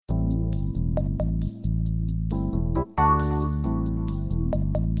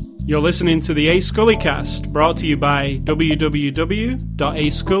You're listening to the A Scully cast, brought to you by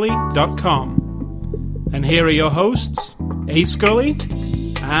www.ascully.com. And here are your hosts, A Scully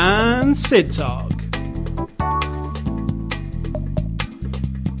and Sid Talk.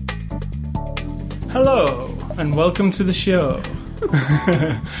 Hello, and welcome to the show.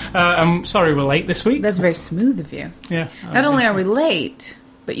 I'm sorry we're late this week. That's very smooth of you. Yeah. Not only are we late,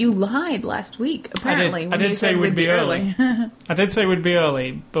 but you lied last week, apparently. I did say we'd be early. I did say we'd be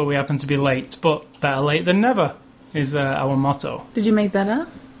early, but we happened to be late. But better late than never is our motto. Did you make that up?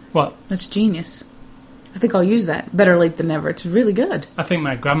 What? That's genius. I think I'll use that. Better late than never. It's really good. I think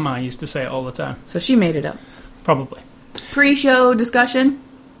my grandma used to say it all the time. So she made it up. Probably. Pre-show discussion?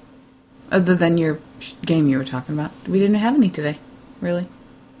 Other than your game you were talking about. We didn't have any today, really.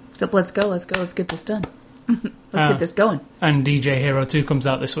 Except let's get this done. Let's get this going. And DJ Hero 2 comes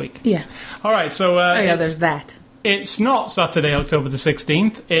out this week. Yeah. All right, so... there's that. It's not Saturday, October the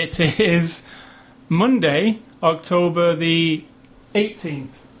 16th. It is Monday, October the 18th.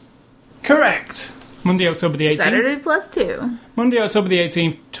 Correct. Monday, October the 18th. Saturday plus 2. Monday, October the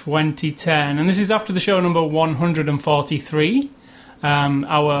 18th, 2010. And this is after the show number 143.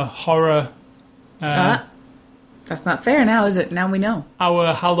 Our horror... That's not fair now, is it? Now we know.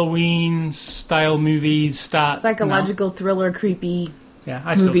 Our Halloween-style movies start... Psychological thriller, creepy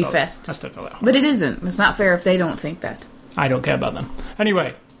movie fest. I still call it horror. But it isn't. It's not fair if they don't think that. I don't care about them.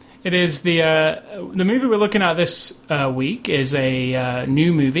 Anyway, it is the movie we're looking at this week is a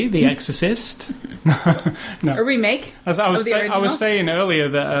new movie, The Exorcist. No. A remake I was saying earlier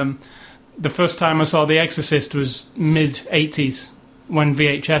that the first time I saw The Exorcist was mid-80s, when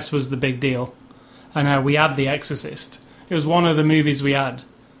VHS was the big deal. And we had The Exorcist. It was one of the movies we had,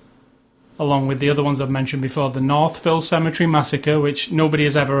 along with the other ones I've mentioned before. The Northville Cemetery Massacre, which nobody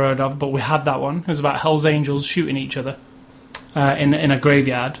has ever heard of, but we had that one. It was about Hell's Angels shooting each other in a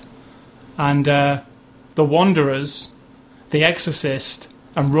graveyard. And The Wanderers, The Exorcist,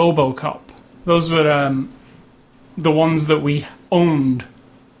 and RoboCop. Those were the ones that we owned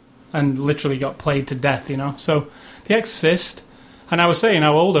and literally got played to death, you know. So, The Exorcist, and I was saying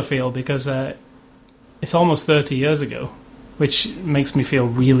how old I feel because... it's almost 30 years ago, which makes me feel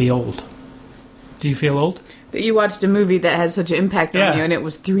really old. Do you feel old? That you watched a movie that had such an impact on you, and it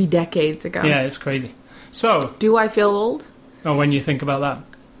was 3 decades ago. Yeah, it's crazy. So... Do I feel old? Oh, when you think about that?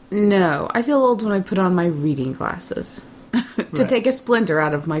 No, I feel old when I put on my reading glasses. To take a splinter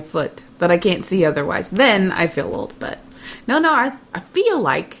out of my foot that I can't see otherwise. Then I feel old, but... No, I feel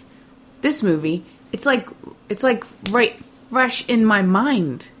like this movie, it's like right fresh in my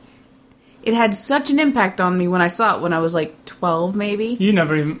mind. It had such an impact on me when I saw it when I was like 12, maybe. You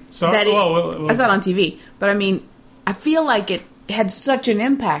never even saw it? I saw it on TV. But I mean, I feel like it had such an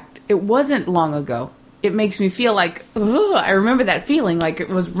impact. It wasn't long ago. It makes me feel like, I remember that feeling like it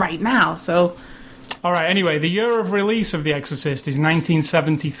was right now. So, all right, anyway, the year of release of The Exorcist is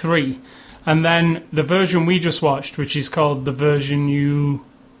 1973. And then the version we just watched, which is called the version you've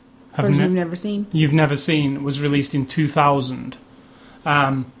never seen? You've never seen, was released in 2000.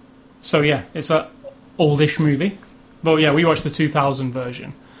 So yeah, it's a oldish movie. But yeah, we watched the 2000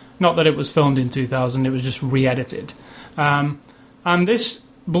 version. Not that it was filmed in 2000, it was just re-edited. And this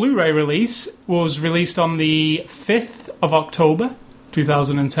Blu-ray release was released on the 5th of October,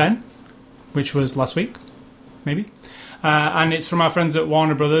 2010, which was last week, maybe. And it's from our friends at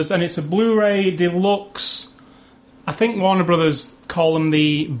Warner Brothers, and it's a Blu-ray deluxe. I think Warner Brothers call them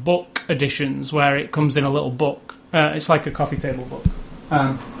the book editions, where it comes in a little book. It's like a coffee table book.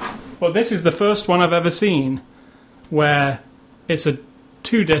 But this is the first one I've ever seen where it's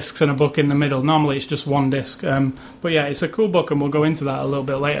 2 discs and a book in the middle. Normally it's just 1 disc. But yeah, it's a cool book, and we'll go into that a little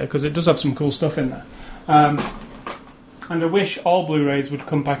bit later because it does have some cool stuff in there. And I wish all Blu-rays would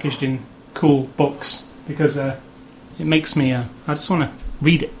come packaged in cool books because it makes me... I just want to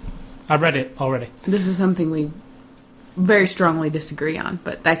read it. I read it already. This is something we very strongly disagree on,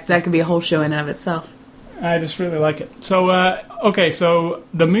 but that could be a whole show in and of itself. I just really like it. So, okay, so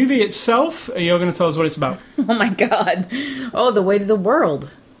the movie itself, you're going to tell us what it's about. Oh my god. Oh, The Weight of the World.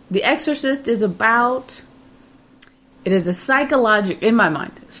 The Exorcist is about... It is in my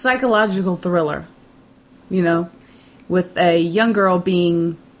mind, psychological thriller. You know, with a young girl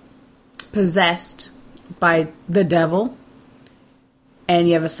being possessed by the devil. And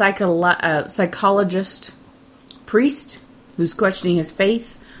you have a psychologist priest who's questioning his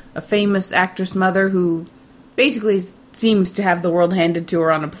faith. A famous actress mother who basically seems to have the world handed to her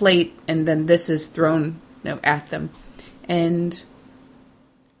on a plate, and then this is thrown at them. And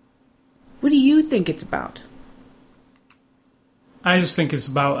what do you think it's about? I just think it's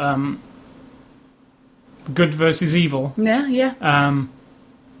about good versus evil. Yeah.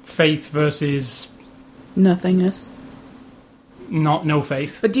 faith versus Nothingness. no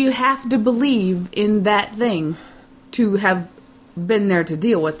faith. But do you have to believe in that thing to have been there to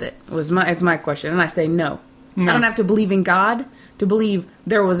deal with it? Is my question, and I say no. I don't have to believe in God to believe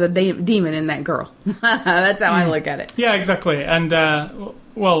there was a demon in that girl. That's how I look at it. Yeah, exactly. And that's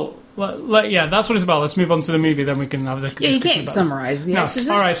what it's about. Let's move on to the movie, then we can have the discussion. Yeah, you can't summarize The Exorcist.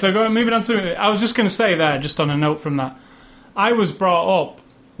 All right, so moving on to. I was just going to say there, just on a note from that. I was brought up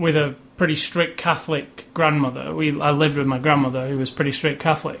with a pretty strict Catholic grandmother. I lived with my grandmother, who was pretty strict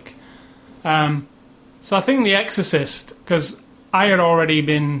Catholic. So I think The Exorcist, because I had already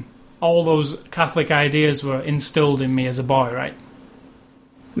been. All those Catholic ideas were instilled in me as a boy, right?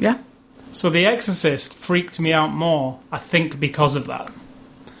 Yeah. So The Exorcist freaked me out more, I think, because of that.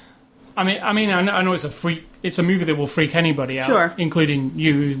 I know it's a movie that will freak anybody out, sure, including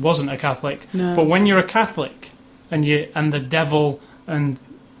you, who wasn't a Catholic. No. But when you're a Catholic and the devil and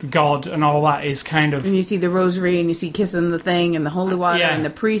God and all that is kind of... And you see the rosary and you see kissing the thing and the holy water and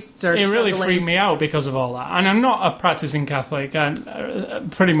the priests are struggling. It really freaked me out because of all that. And I'm not a practicing Catholic.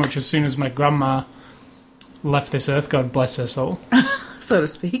 And pretty much as soon as my grandma left this earth, God bless her soul, so to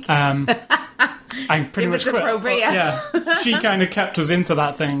speak, I pretty much quit. Appropriate, yeah. She kind of kept us into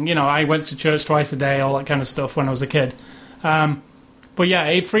that thing. You know, I went to church twice a day, all that kind of stuff when I was a kid. But yeah,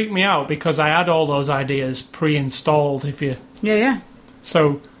 it freaked me out because I had all those ideas pre-installed. Yeah.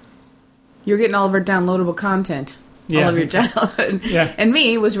 So you're getting all of our downloadable content. All of your childhood. Yeah. And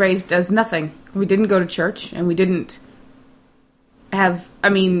me was raised as nothing. We didn't go to church, and we didn't have...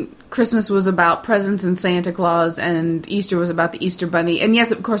 Christmas was about presents and Santa Claus, and Easter was about the Easter Bunny. And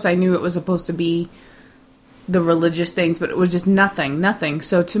yes, of course, I knew it was supposed to be the religious things, but it was just nothing.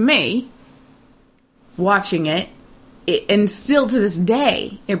 So to me, watching it, and still to this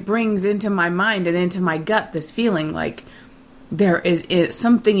day, it brings into my mind and into my gut this feeling like there is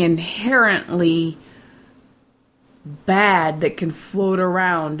something inherently bad that can float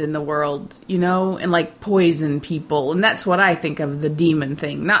around in the world, and like poison people. And that's what I think of the demon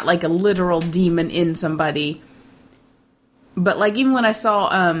thing. Not like a literal demon in somebody, but like even when I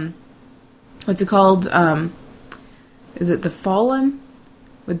saw, what's it called? Is it The Fallen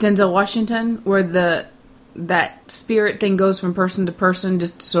with Denzel Washington, where that spirit thing goes from person to person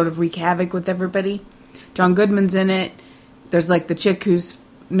just to sort of wreak havoc with everybody? John Goodman's in it. There's like the chick who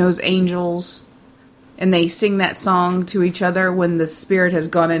knows angels, and they sing that song to each other when the spirit has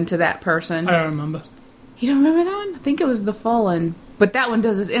gone into that person. I don't remember. You don't remember that one? I think it was The Fallen. But that one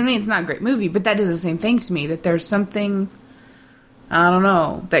does this. It's not a great movie, but that does the same thing to me. That there's something, I don't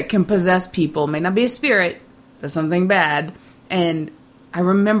know, that can possess people. May not be a spirit, but something bad. And I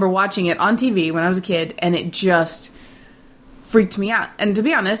remember watching it on TV when I was a kid, and it just freaked me out. And to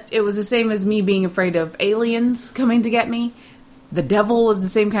be honest, it was the same as me being afraid of aliens coming to get me. The devil was the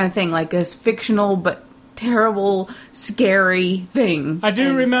same kind of thing, like this fictional but terrible, scary thing. I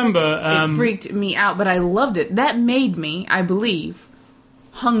do remember... it freaked me out, but I loved it. That made me, I believe,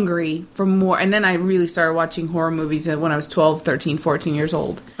 hungry for more. And then I really started watching horror movies when I was 12, 13, 14 years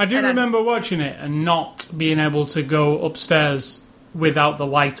old. I do remember watching it and not being able to go upstairs without the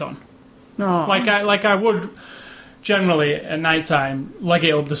light on. Oh. Like I would... generally at night time leg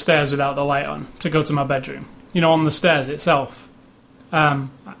it up the stairs without the light on to go to my bedroom, on the stairs itself, and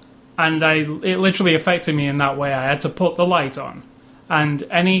it literally affected me in that way. I had to put the light on, and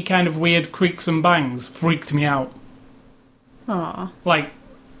any kind of weird creaks and bangs freaked me out. Aww. Like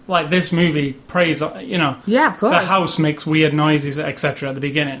this movie prays, yeah, of course, the house makes weird noises, etc. at the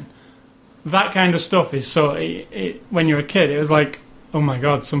beginning. That kind of stuff is so when you're a kid, it was like, oh my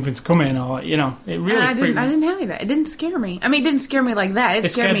God, something's coming, or, it really I freaked me. I didn't have any of that. It didn't scare me. It didn't scare me like that. It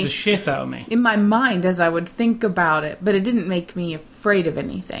scared me the shit out of me. In my mind as I would think about it, but it didn't make me afraid of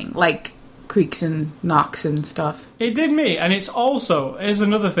anything, like creaks and knocks and stuff. It did me, and here's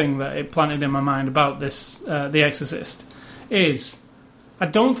another thing that it planted in my mind about this, The Exorcist, is I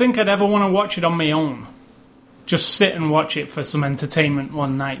don't think I'd ever want to watch it on my own. Just sit and watch it for some entertainment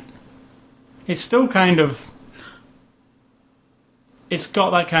one night. It's still kind of... It's got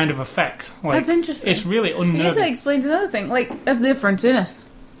that kind of effect. That's interesting. It's really unnerving. I guess that explains another thing, like a difference in us.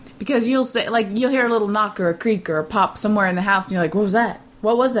 Because you'll hear a little knock or a creak or a pop somewhere in the house, and you're like, "What was that?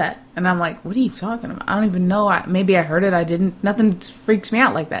 What was that?" And I'm like, "What are you talking about? I don't even know. Maybe I heard it. I didn't. Nothing freaks me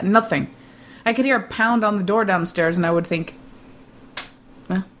out like that. Nothing. I could hear a pound on the door downstairs, and I would think,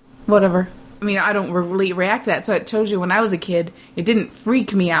 whatever. I don't really react to that. So it tells you when I was a kid, it didn't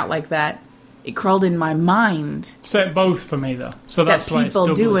freak me out like that. It crawled in my mind. Set both for me though, so that's that why people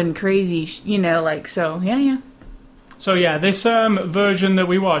it's doing crazy, so yeah. So yeah, this version that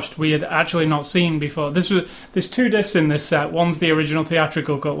we watched, we had actually not seen before. There's 2 discs in this set. One's the original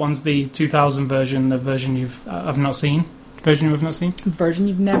theatrical cut. One's the 2000 version. The version I've not seen. Version you have not seen. Version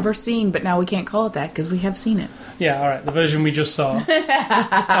you've never seen, but now we can't call it that because we have seen it. Yeah, all right. The version we just saw.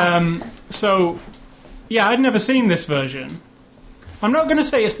 So yeah, I'd never seen this version. I'm not going to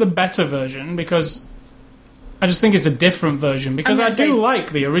say it's the better version because I just think it's a different version because I do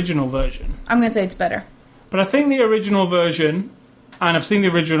like the original version. I'm going to say it's better. But I think the original version, and I've seen the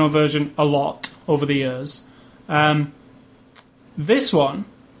original version a lot over the years, this one,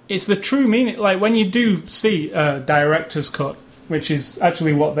 it's the true meaning. Like, when you do see a director's cut, which is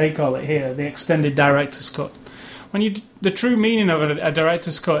actually what they call it here, the extended director's cut, the true meaning of a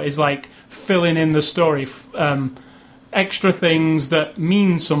director's cut is like filling in the story, extra things that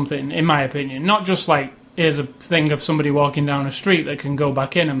mean something, in my opinion. Not just like, here's a thing of somebody walking down a street that can go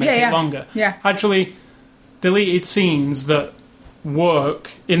back in and make it longer. Yeah. Actually, deleted scenes that work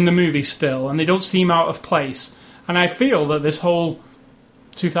in the movie still, and they don't seem out of place. And I feel that this whole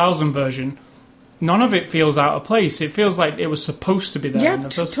 2000 version, none of it feels out of place. It feels like it was supposed to be there. Yeah,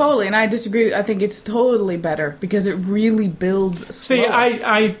 totally. And I disagree. I think it's totally better because it really builds slow. See,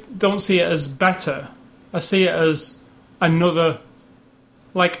 I don't see it as better. I see it as another...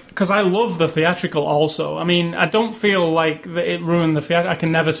 Like, because I love the theatrical also. I mean, I don't feel like that it ruined the theatrical. I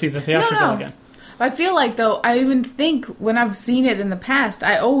can never see the theatrical again. I feel like, though, I even think when I've seen it in the past,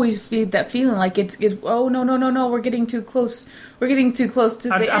 I always feel that feeling like it's oh, no, we're getting too close. We're getting too close to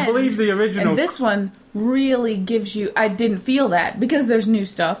the end. I believe the original... And this one really gives you... I didn't feel that because there's new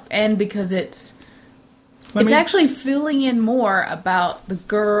stuff and because it's actually filling in more about the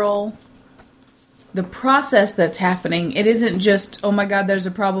girl, the process that's happening. It isn't just, oh my God, there's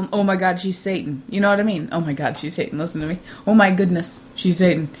a problem. Oh my God, she's Satan. You know what I mean? Oh my God, she's Satan. Listen to me. Oh my goodness, she's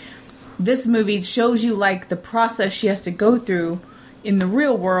Satan. This movie shows you, like, the process she has to go through in the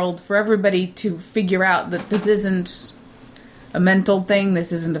real world for everybody to figure out that this isn't a mental thing,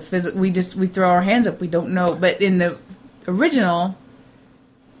 this isn't a physical... We throw our hands up, we don't know. But in the original,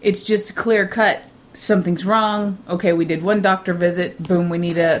 it's just clear-cut. Something's wrong. Okay, we did one doctor visit. Boom, we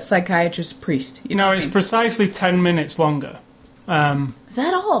need a psychiatrist priest. You know it's precisely 10 minutes longer. Is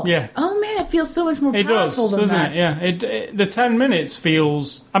that all? Yeah. Oh man, it feels so much more powerful than that. It doesn't it? Yeah. The 10 minutes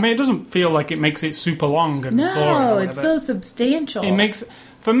feels... I mean, it doesn't feel like it makes it super long and boring. No, it's so substantial. It makes...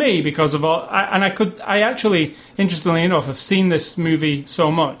 For me, because of all... I actually, interestingly enough, have seen this movie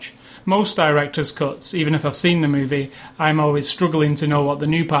so much. Most director's cuts, even if I've seen the movie, I'm always struggling to know what the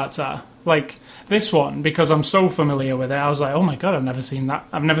new parts are. Like... This one, because I'm so familiar with it, I was like, "Oh my God, I've never seen that.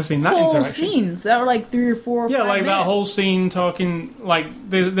 I've never seen that whole interaction." Scenes that were like 3 or 4. Or 5 like minutes. that whole scene talking. Like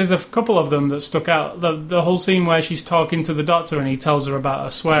there's a couple of them that stuck out. The whole scene where she's talking to the doctor and he tells her about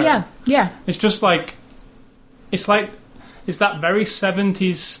her swearing. Yeah. It's just like, it's that very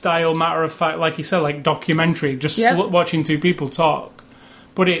 70s style, matter of fact, like you said, like documentary, just watching 2 people talk.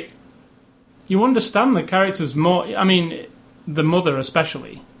 But you understand the characters more. I mean, the mother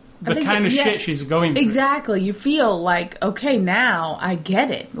especially. The kind of shit she's going through. Exactly. You feel like, okay, now I get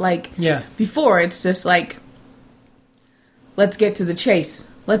it. Like, before it's just like, let's get to the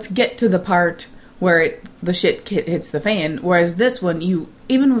chase. Let's get to the part where the shit hits the fan. Whereas this one,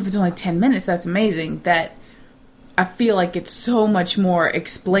 even if it's only 10 minutes, that's amazing. That I feel like it's so much more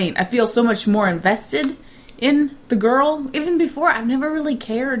explained. I feel so much more invested in the girl. Even before, I've never really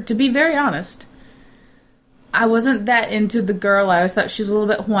cared, to be very honest. I wasn't that into the girl. I always thought she was a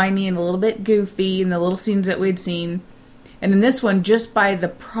little bit whiny and a little bit goofy in the little scenes that we'd seen. And in this one, just by the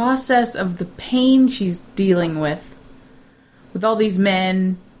process of the pain she's dealing with all these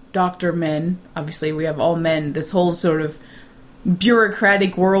men, doctor men, obviously we have all men, this whole sort of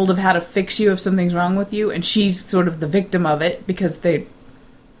bureaucratic world of how to fix you if something's wrong with you, and she's sort of the victim of it because they'd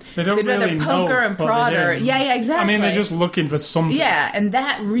rather poke her and prod her. Yeah, exactly. I mean, they're just looking for something. Yeah, and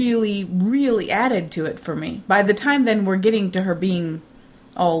that really, really added to it for me. By the time then we're getting to her being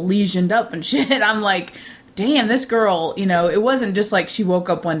all lesioned up and shit, I'm like, damn, this girl, it wasn't just like she woke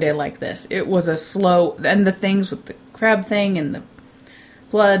up one day like this. It was a slow... And the things with the crab thing and the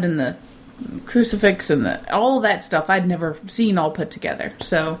blood and the crucifix and all of that stuff I'd never seen all put together.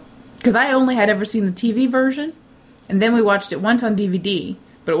 So, because I only had ever seen the TV version, and then we watched it once on DVD...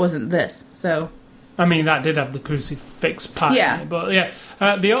 But it wasn't this, so... I mean, that did have the crucifix part in it.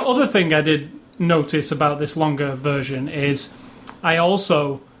 But the other thing I did notice about this longer version is I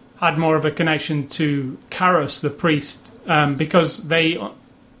also had more of a connection to Karras, the priest, because they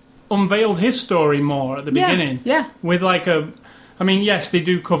unveiled his story more at the beginning. Yeah. With like a... I mean, yes, they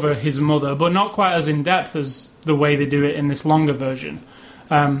do cover his mother, but not quite as in-depth as the way they do it in this longer version.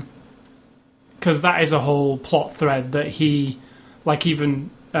 because that is a whole plot thread that he, like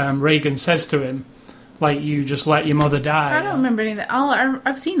even Reagan says to him, like, you just let your mother die. I don't remember any of that.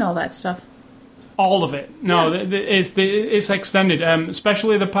 I've seen all that stuff. All of it. No, Yeah. it's extended,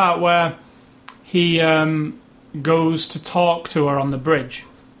 especially the part where he goes to talk to her on the bridge.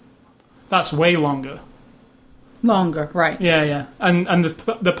 That's way longer. Longer, right. Yeah. And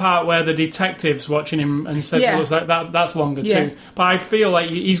the part where the detective's watching him and says it looks like that, that's longer too. But I feel like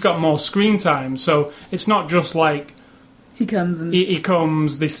he's got more screen time, so it's not just like he comes and he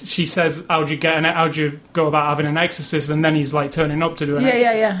comes. She says, "How'd you go about having an exorcist?" And then he's like turning up to do an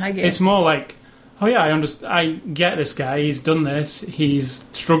exorcist. Yeah. I get It's more like, oh yeah, I understand. I get this guy. He's done this. He's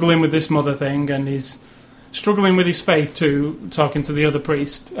struggling with this mother thing, and he's struggling with his faith too. Talking to the other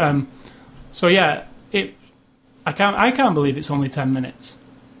priest. So yeah, I can't believe it's only 10 minutes.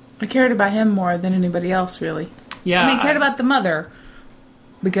 I cared about him more than anybody else, really. Yeah, I mean, I cared about the mother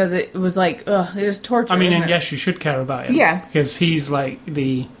because it was like, ugh, it is torture. I mean, isn't and it? yes, you should care about him. Yeah. Because he's like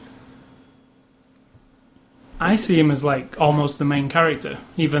the... I see him as like almost the main character,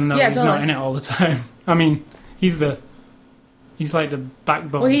 even though he's not in it all the time. I mean, he's like the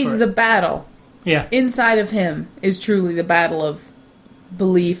backbone. Well, he's the battle. Yeah. Inside of him is truly the battle of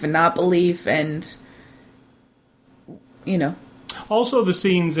belief and not belief and, you know. Also, the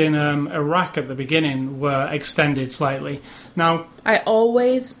scenes in Iraq at the beginning were extended slightly. Now, I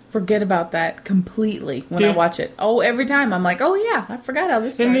always forget about that completely when I watch it. Oh, every time I'm like, oh yeah, I forgot how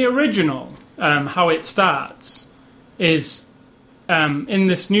this starts. in the original, how it starts is in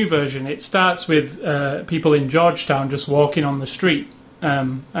this new version. It starts with people in Georgetown just walking on the street,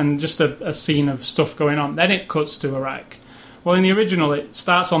 and just a scene of stuff going on. Then it cuts to Iraq. Well, in the original, it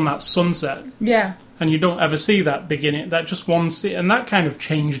starts on that sunset. Yeah. And you don't ever see that beginning, that just one scene, and that kind of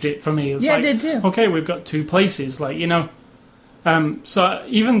changed it for me. It's Yeah, it did too. Okay, we've got two places, like, you know. So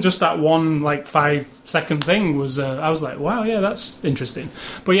even just that one, like, 5-second thing was, I was like, wow, yeah, that's interesting.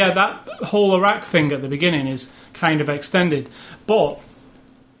 But yeah, that whole Iraq thing at the beginning is kind of extended. But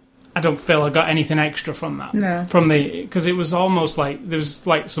I don't feel I got anything extra from that. No. Because it was almost like, there was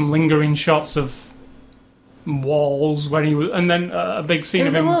like some lingering shots of walls when he was, and then a big scene It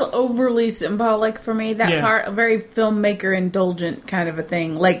was of him. a little overly symbolic for me, that part. A very filmmaker indulgent kind of a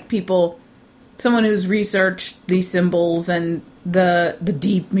thing. Like someone who's researched these symbols and the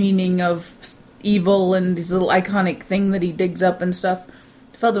deep meaning of evil and this little iconic thing that he digs up and stuff.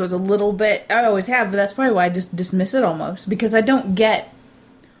 I felt it was a little bit, I always have, but that's probably why I just dismiss it almost. Because I don't get,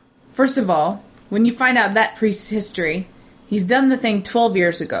 first of all, when you find out that priest's history, he's done the thing 12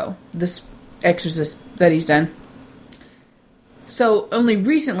 years ago, this exorcist that he's done. So only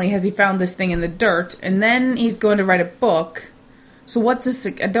recently has he found this thing in the dirt, and then he's going to write a book. So what's this?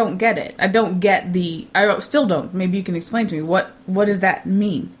 I don't get it. I don't get I still don't. Maybe you can explain to me. What does that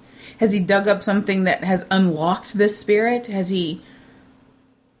mean? Has he dug up something that has unlocked this spirit? Has he...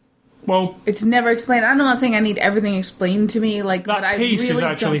 Well, it's never explained. I'm not saying I need everything explained to me. Like that but piece I really is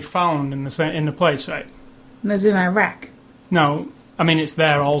actually don't... found in the place, right? That's in Iraq. No, I mean, it's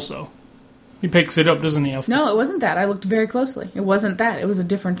there also. He picks it up, doesn't he? No, it wasn't that. I looked very closely. It wasn't that. It was a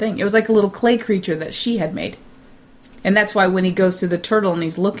different thing. It was like a little clay creature that she had made. And that's why when he goes to the turtle and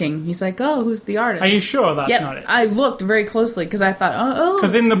he's looking, he's like, oh, who's the artist? Are you sure that's not it? I looked very closely because I thought, oh.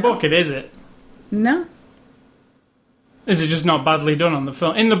 Because in the book it is it. No. Is it just not badly done on the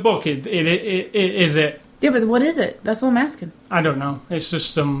film? In the book it is it. Yeah, but what is it? That's what I'm asking. I don't know. It's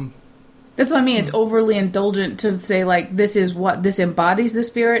just some... That's what I mean. It's overly indulgent to say, like, this is what... This embodies the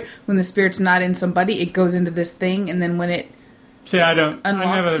spirit. When the spirit's not in somebody, it goes into this thing, and then when it... See, I never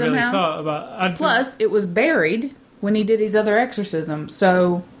somehow. really thought about... Plus, it was buried when he did his other exorcism.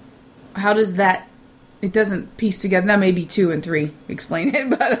 So, how does that... It doesn't piece together. Now, maybe 2 and 3 explain it,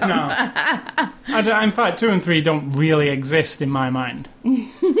 but... No. In fact, 2 and 3 don't really exist in my mind.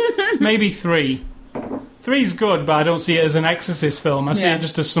 Maybe 3. 3's good, but I don't see it as an Exorcist film. I see it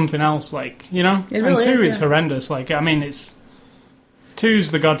just as something else, like, you know? It really and 2 is horrendous. Like, I mean,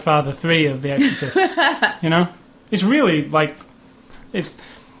 2's the Godfather 3 of The Exorcist. You know? It's really, like...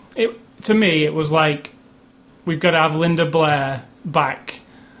 To me, it was like, we've got to have Linda Blair back,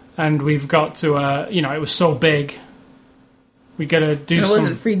 and we've got to, it was so big. We got to do something.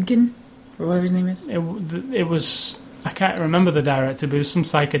 It wasn't Friedkin? Or whatever his name is? It was... I can't remember the director, but it was some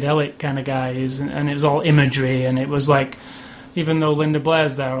psychedelic kind of guy, and it was all imagery, and it was like, even though Linda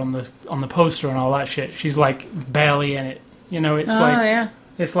Blair's there on the poster and all that shit, she's like barely in it. You know, it's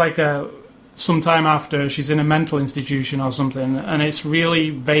it's like sometime after she's in a mental institution or something, and it's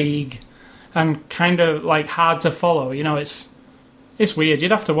really vague and kind of like hard to follow. You know, it's weird. You'd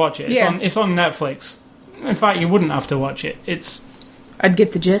have to watch it. It's on Netflix. In fact, you wouldn't have to watch it. I'd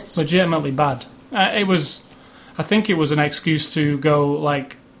get the gist. Legitimately bad. I think it was an excuse to go,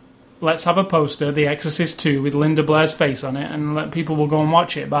 like, let's have a poster, The Exorcist 2, with Linda Blair's face on it, and let people will go and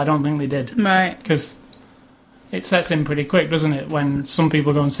watch it, but I don't think they did. Right. Because it sets in pretty quick, doesn't it, when some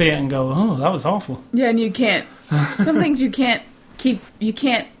people go and see it and go, oh, that was awful. Yeah, and you can't... Some things you can't keep... You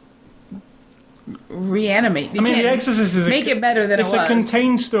can't reanimate. You The Exorcist is make it better than it was. It's a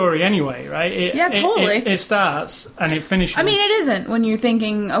contained story anyway, right? Yeah, totally. It starts and it finishes. I mean, it isn't when you're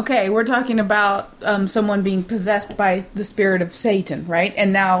thinking, okay, we're talking about someone being possessed by the spirit of Satan, right?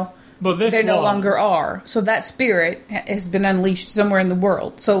 And now they no longer are. So that spirit has been unleashed somewhere in the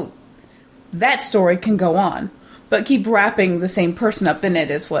world. So that story can go on. But keep wrapping the same person up in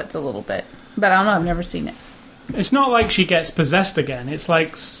it is what's a little bit... But I don't know, I've never seen it. It's not like she gets possessed again. It's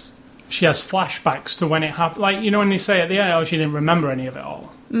like... she has flashbacks to when it happened. Like, when they say at the end, oh, she didn't remember any of it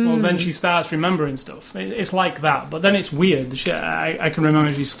all. Well, then she starts remembering stuff. It's like that. But then it's weird. I can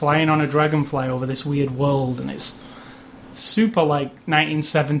remember she's flying on a dragonfly over this weird world, and it's super, like,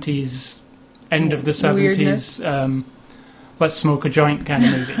 1970s, end of the 70s, let's smoke a joint kind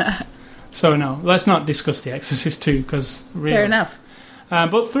of movie. So, no, let's not discuss The Exorcist 2, because really... Fair enough.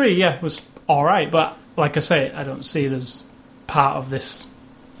 But 3, was all right. But, like I say, I don't see it as part of this...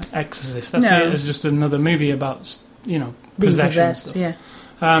 Exorcist. That's it. It's just another movie about possession and stuff. Yeah.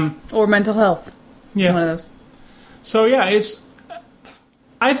 Or mental health. Yeah. One of those. So it's.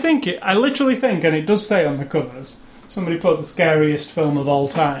 I literally think, and it does say on the covers, somebody put the scariest film of all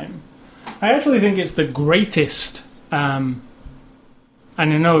time. I actually think it's the greatest. And I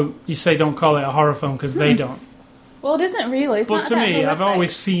know you say don't call it a horror film because they don't. Well, it isn't really. It's but not to me, horrific. I've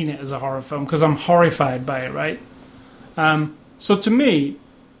always seen it as a horror film because I'm horrified by it. Right. So to me.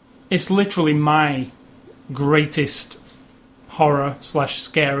 It's literally my greatest horror /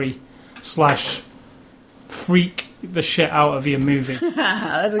 scary / freak the shit out of your movie.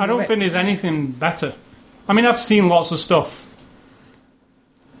 I don't think there's anything better. I mean, I've seen lots of stuff,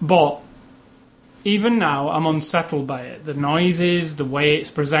 but even now I'm unsettled by it. The noises, the way it's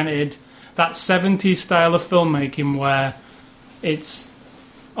presented, that 70s style of filmmaking where it's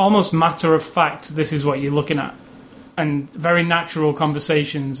almost matter of fact, this is what you're looking at. And very natural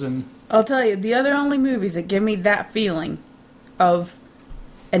conversations. And I'll tell you, the other only movies that give me that feeling of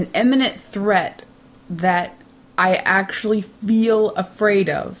an imminent threat that I actually feel afraid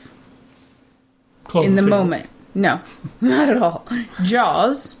of in the moment. No, not at all.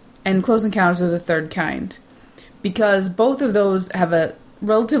 Jaws and Close Encounters of the Third Kind. Because both of those have a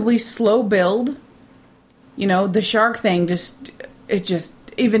relatively slow build. The shark thing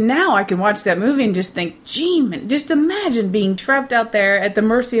even now, I can watch that movie and just think, gee, man, just imagine being trapped out there at the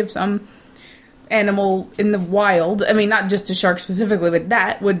mercy of some animal in the wild. I mean, not just a shark specifically, but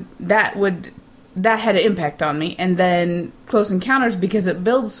that had an impact on me. And then Close Encounters, because it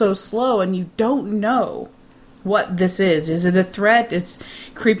builds so slow and you don't know what this is. Is it a threat? It's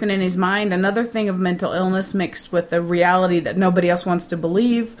creeping in his mind. Another thing of mental illness mixed with a reality that nobody else wants to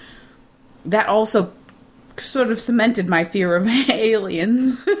believe. That also sort of cemented my fear of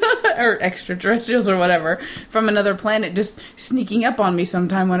aliens or extraterrestrials or whatever from another planet just sneaking up on me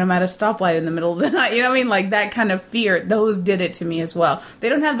sometime when I'm at a stoplight in the middle of the night. You know what I mean? Like that kind of fear. Those did it to me as well. They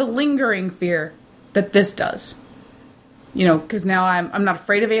don't have the lingering fear that this does. Because now I'm not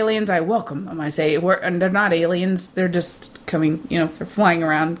afraid of aliens. I welcome them. I say, and they're not aliens. They're just coming, they're flying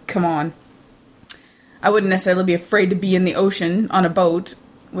around. Come on. I wouldn't necessarily be afraid to be in the ocean on a boat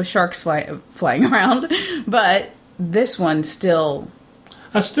with sharks flying around, but this one still...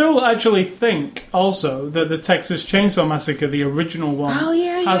 I still actually think also that the Texas Chainsaw Massacre, the original one,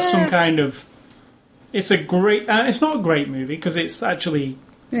 has some kind of... It's a great... it's not a great movie because it's actually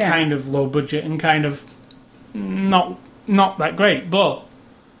kind of low budget and kind of not that great, but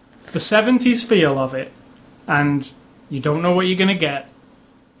the 70s feel of it, and you don't know what you're going to get,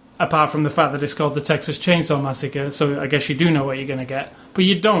 apart from the fact that it's called the Texas Chainsaw Massacre, so I guess you do know what you're going to get. But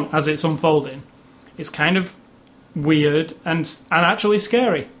you don't as it's unfolding. It's kind of weird and actually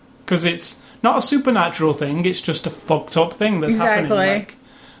scary. Because it's not a supernatural thing, it's just a fucked up thing that's happening.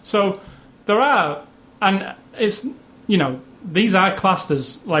 So there are... And it's... these are classed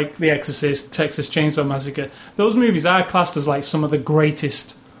as, like The Exorcist, Texas Chainsaw Massacre. Those movies are classed as, like, some of the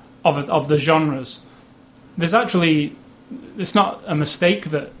greatest of the genres. There's actually... It's not a mistake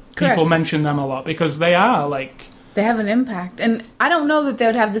that people mention them a lot, because they are, like... They have an impact. And I don't know that they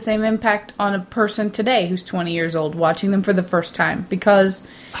would have the same impact on a person today who's 20 years old watching them for the first time, because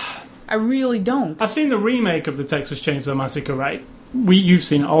I really don't. I've seen the remake of the Texas Chainsaw Massacre, right? You've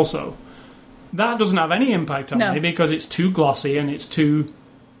seen it also. That doesn't have any impact on me because it's too glossy and it's too,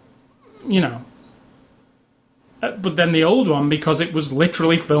 But then the old one, because it was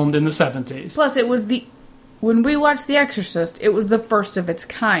literally filmed in the 70s. Plus, it was when we watched The Exorcist, it was the first of its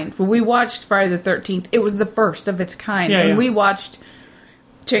kind. When we watched Friday the 13th, it was the first of its kind. Yeah, when we watched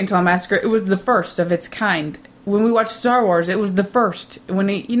Chainsaw Massacre, it was the first of its kind. When we watched Star Wars, it was the first. You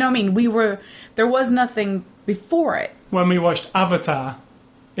know what I mean? There was nothing before it. When we watched Avatar,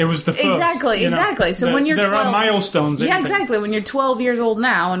 it was the first. Exactly. So when you're 12... There are milestones. Yeah, exactly. When you're 12 years old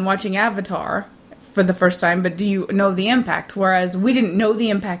now and watching Avatar for the first time, but do you know the impact? Whereas we didn't know the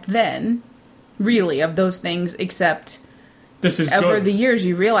impact then, really, of those things, except over the years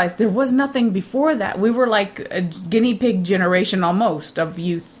you realize there was nothing before that. We were like a guinea pig generation almost of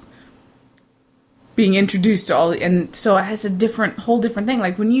youth being introduced to all, and so it has whole different thing.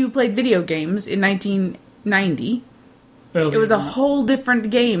 Like when you played video games in 1990, it was a whole different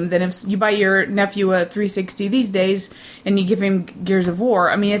game than if you buy your nephew a 360 these days and you give him Gears of War.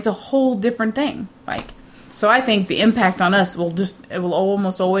 I mean, it's a whole different thing. So I think the impact on us it will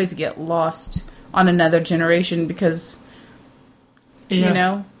almost always get lost on another generation because,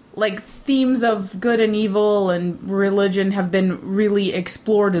 like themes of good and evil and religion have been really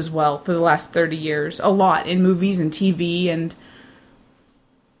explored as well for the last 30 years. A lot in movies and TV, and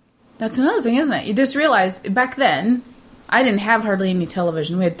that's another thing, isn't it? You just realize back then, I didn't have hardly any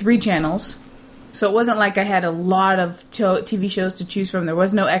television. We had 3 channels. So it wasn't like I had a lot of TV shows to choose from. There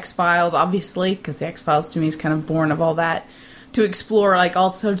was no X-Files, obviously, because the X-Files to me is kind of born of all that. To explore like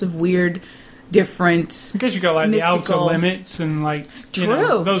all sorts of weird, different, I guess you got like mystical... the Outer Limits and like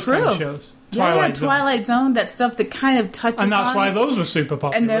those kind of shows. Twilight Zone, that stuff that kind of touches on... And that's why those were super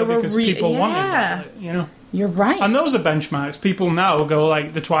popular, because people wanted that, You're right. And those are benchmarks. People now go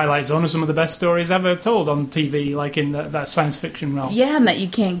like, the Twilight Zone are some of the best stories ever told on TV, like in that science fiction realm. Yeah, and that you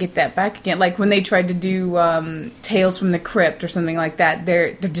can't get that back again. Like when they tried to do Tales from the Crypt or something like that,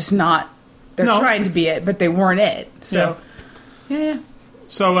 they're just not... They're trying to be it, but they weren't it. So, yeah.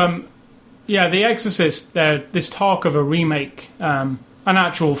 So, The Exorcist, this talk of a remake... an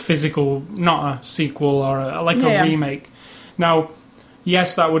actual physical, not a sequel or a remake. Now,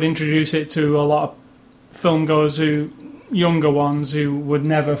 yes, that would introduce it to a lot of filmgoers younger ones who would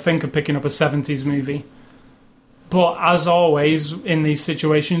never think of picking up a 70s movie. But as always, in these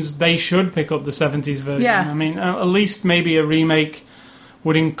situations, they should pick up the 70s version. Yeah. I mean, at least maybe a remake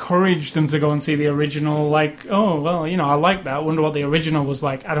would encourage them to go and see the original. Like, oh, well, I like that. I wonder what the original was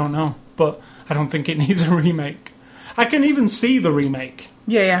like. I don't know. But I don't think it needs a remake. I can even see the remake.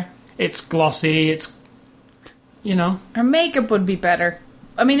 Yeah. It's glossy, it's... Her makeup would be better.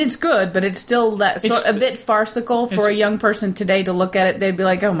 I mean, it's good, but it's still a bit farcical for a young person today to look at it. They'd be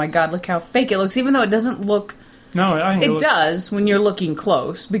like, oh my god, look how fake it looks. Even though it doesn't look... No, I think it does when you're looking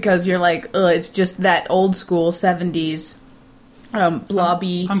close, because you're like, it's just that old school 70s...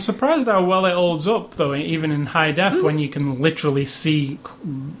 blobby. I'm surprised how well it holds up, though, even in high def, when you can literally see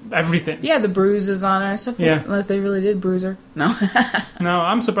everything. Yeah, the bruises on her, stuff. Yeah. Unless they really did bruise her. No. No,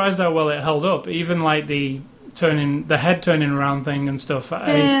 I'm surprised how well it held up. Even like the head turning around thing and stuff.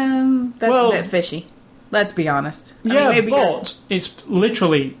 That's a bit fishy. Let's be honest. But it's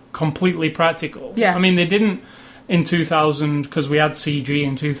literally completely practical. Yeah. I mean, they didn't in 2000, because we had CG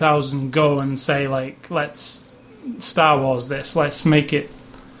in 2000, go and say like, let's Star Wars this, let's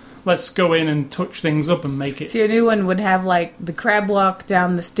go in and touch things up and make it. See, a new one would have like the crab walk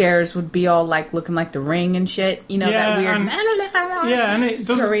down the stairs would be all like looking like the Ring and shit, that weird and it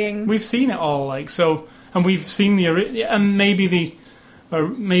doesn't, we've seen it all, like, so, and we've seen and maybe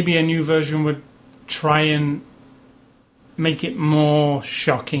a new version would try and make it more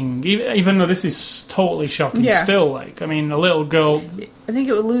shocking, even though this is totally shocking still, like, I mean, a little girl, I think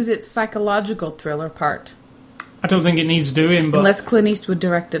it would lose its psychological thriller part. I don't think it needs doing, but... Unless Clint Eastwood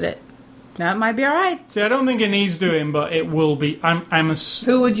directed it. That might be alright. See, I don't think it needs doing, but it will be.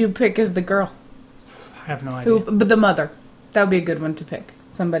 Who would you pick as the girl? I have no idea. But the mother. That would be a good one to pick.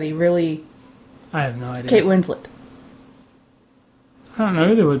 Somebody really... I have no idea. Kate Winslet. I don't know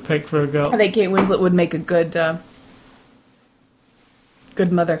who they would pick for a girl. I think Kate Winslet would make a good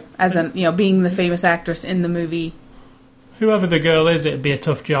mother. As in, being the famous actress in the movie. Whoever the girl is, it'd be a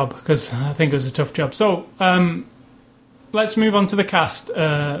tough job, because I think it was a tough job. So, let's move on to the cast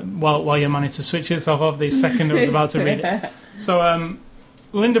while you manage to switch yourself off the second I was about to read it. So,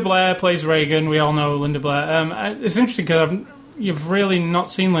 Linda Blair plays Reagan. We all know Linda Blair. It's interesting because you've really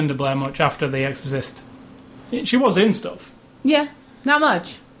not seen Linda Blair much after The Exorcist. She was in stuff. Yeah, not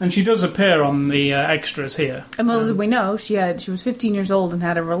much. And she does appear on the extras here. And little did we know, she was 15 years old and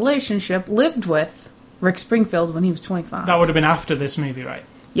had a relationship, lived with Rick Springfield when he was 25. That would have been after this movie, right?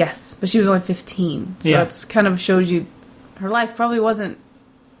 Yes, but she was only 15. So it's kind of shows you her life probably wasn't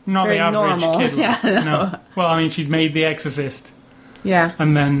Not very the average normal. kid. Yeah, No. Well, I mean, she'd made The Exorcist, Yeah.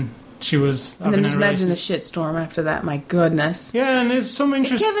 and then she was. And then having just a imagine the relationship. shitstorm after that. My goodness. Yeah, and there's some And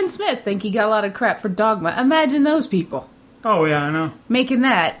interesting. Kevin Smith think he got a lot of crap for Dogma. Imagine those people Oh yeah, I know. making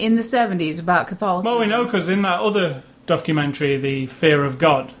that in the 70s about Catholicism. Well, we know because in that other documentary, The Fear of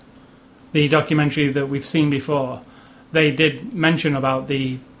God, the documentary that we've seen before, they did mention about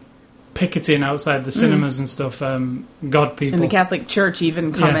the picketing outside the cinemas and stuff. God people. And the Catholic Church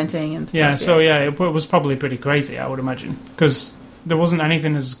even commenting and stuff. Yeah, so yeah, it was probably pretty crazy, I would imagine, because there wasn't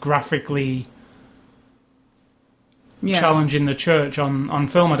anything as graphically challenging the church on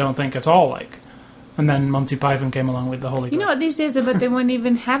film, I don't think, at all. Like, and then Monty Python came along with the Holy You know Grail. what, these days I bet they wouldn't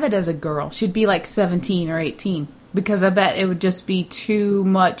even have it as a girl. She'd be like 17 or 18. Because I bet it would just be too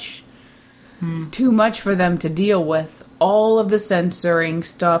much for them to deal with. All of the censoring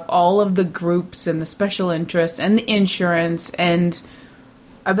stuff, all of the groups and the special interests and the insurance, and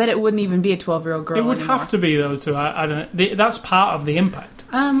I bet it wouldn't even be a 12-year-old girl It would anymore. have to be though. I don't know. That's part of the impact.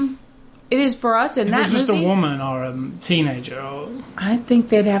 It is for us in If that it was just movie. a woman or a teenager, or I think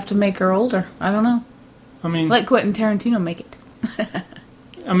they'd have to make her older. I don't know. I mean, Let Quentin Tarantino make it.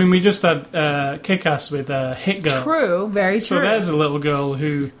 we just had Kick-Ass with Hit Girl. True, very true. So there's a little girl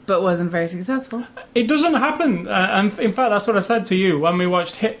who. But wasn't very successful. It doesn't happen. And in fact, that's what I said to you when we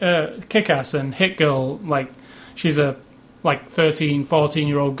watched Kick-Ass and Hit Girl. Like, she's a 13,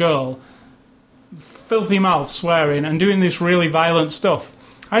 14-year-old girl, filthy mouth, swearing, and doing this really violent stuff.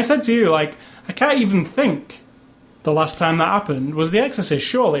 I said to you, like, I can't even think the last time that happened was The Exorcist,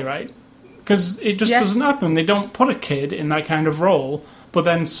 surely, right? Because it just doesn't happen. They don't put a kid in that kind of role, but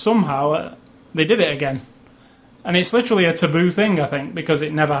then somehow they did it again. And it's literally a taboo thing, I think, because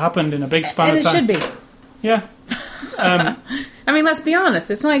it never happened in a big span And of it time. should be. Yeah. I mean, let's be honest.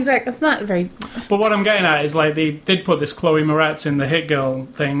 It's not very... But what I'm getting at is, like, they did put this Chloe Moretz in the Hit Girl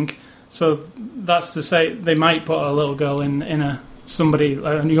thing, so that's to say they might put a little girl in a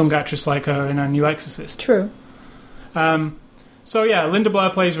young actress like her in a new Exorcist. True. So yeah, Linda Blair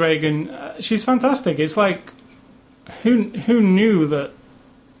plays Reagan. She's fantastic. It's like, who knew that?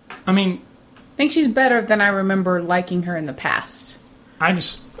 I mean, I think she's better than I remember liking her in the past. I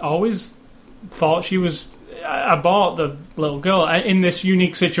just always thought she was. I bought the little girl in this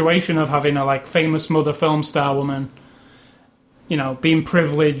unique situation of having a famous mother film star woman, being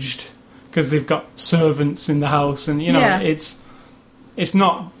privileged because they've got servants in the house, and it's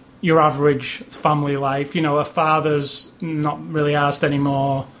not your average family life. A father's not really asked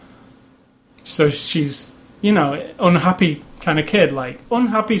anymore, so she's unhappy kind of kid,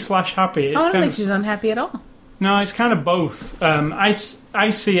 unhappy/happy. It's I don't think she's unhappy at all. No, it's kind of both. I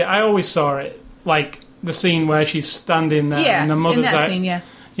see it. I always saw it like the scene where she's standing there and the mother's in that like, scene,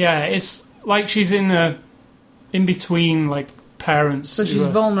 yeah, it's like she's in between parents. So she's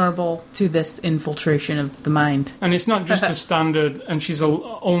vulnerable to this infiltration of the mind. And it's not just a standard, and she's an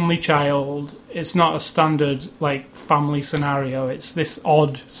only child. It's not a standard family scenario. It's this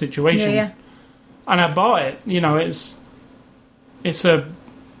odd situation. Yeah. And I bought it. It's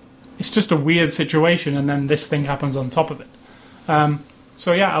just a weird situation, and then this thing happens on top of it.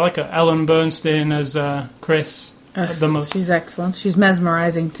 So yeah, I like her. Ellen Bernstein as Chris. She's excellent. She's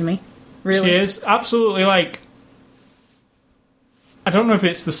mesmerizing to me. Really, She is absolutely I don't know if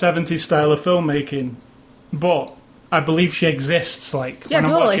it's the 70s style of filmmaking, but I believe she exists. When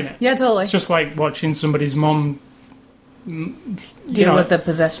I'm watching it, Yeah, totally. it's just like watching somebody's mum Deal with a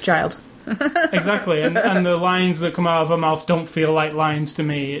possessed child. Exactly, and the lines that come out of her mouth don't feel like lines to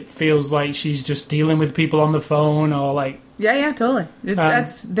me. It feels like she's just dealing with people on the phone, or Yeah, totally.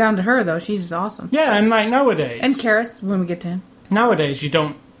 That's down to her, though. She's awesome. yeah, and nowadays, And Karis, when we get to him. nowadays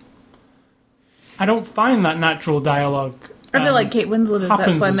I don't find that natural dialogue. I feel like Kate Winslet is. That's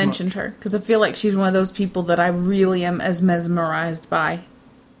happens why I as mentioned her. Because I feel like she's one of those people that I really am as mesmerized by.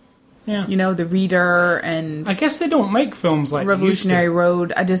 Yeah, The Reader and I guess they don't make films like Revolutionary they used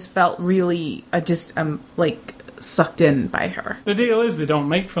Road. I just felt really... I'm, sucked in by her. to. The deal is they don't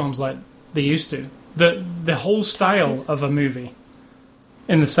make films like they used to. The whole style of a movie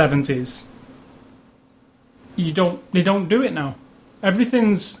in the 70s, they don't do it now.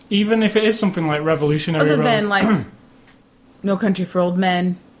 Everything's, even if it is something like Revolutionary Other Road, than, No Country for Old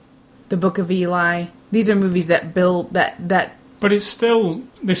Men, The Book of Eli. These are movies that build that but there's still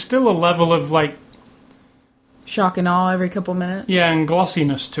a level of shock and awe every couple minutes. yeah, and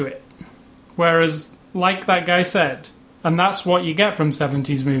glossiness to it. Whereas, like that guy said, and that's what you get from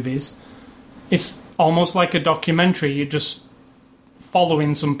 70s movies, it's almost like a documentary. You're just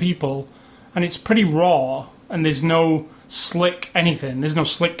following some people, and it's pretty raw, and there's no slick anything. There's no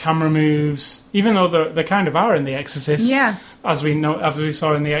slick camera moves, even though there kind of are in The Exorcist. Yeah. As we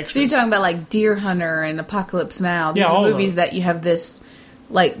saw in The Exorcist. So you're talking about like Deer Hunter and Apocalypse Now. These Yeah, are all movies those. that you have this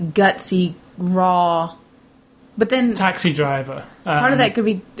like gutsy, raw. But then Taxi Driver. part of that could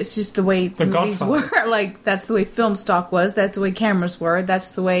be it's just the way The movies Godfather. were. Like that's the way film stock was. That's the way cameras were.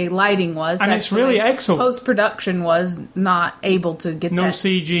 That's the way lighting was. And that's it's the really way excellent. Post-production was not able to get No that.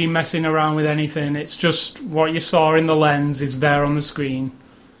 CG messing around with anything. It's just what you saw in the lens is there on the screen.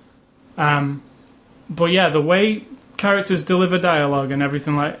 But yeah, the way characters deliver dialogue and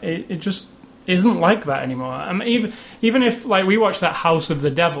everything like it just isn't like that anymore. I mean, even if like we watched that House of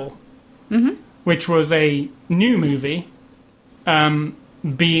the Devil, which was a new movie,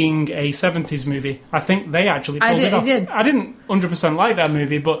 being a 70s movie, I think they actually pulled it off. I didn't 100% like that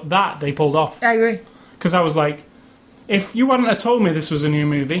movie, but that they pulled off. I agree. Because I was like, if you hadn't have told me this was a new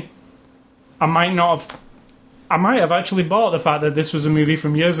movie, I might have actually bought the fact that this was a movie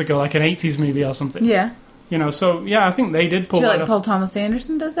from years ago, like an 80s movie or something. Yeah. You know, so yeah, I think they did Do pull you feel that like off. Paul Thomas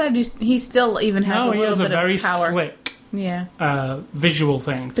Anderson does that? Or he still even has a No, he little has a bit very of power. slick Yeah. visual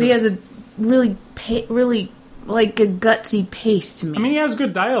thing. But he has a really like a gutsy pace to me. I mean, he has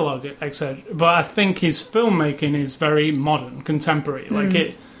good dialogue, etc. But I think his filmmaking is very modern, contemporary.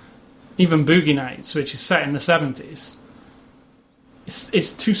 Like even Boogie Nights, which is set in the 70s,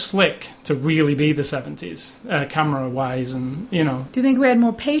 it's too slick to really be the 70s, camera-wise, and you know. Do you think we had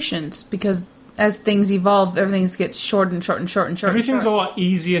more patience because as things evolve, everything gets short and short and short and short? Everything's and a short? lot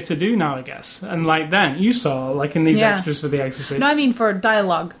easier to do now, I guess. And like then, you saw, like in these Yeah. extras for The Exorcist. No, I mean for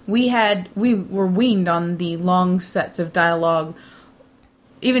dialogue. We were weaned on the long sets of dialogue.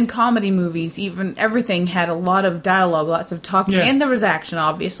 Even comedy movies, even everything had a lot of dialogue, lots of talking, Yeah. and there was action,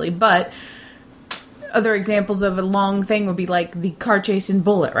 obviously. But other examples of a long thing would be like the car chase in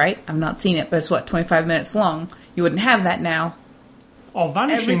Bullet, right? I've not seen it, but it's 25 minutes long. You wouldn't have that now. Or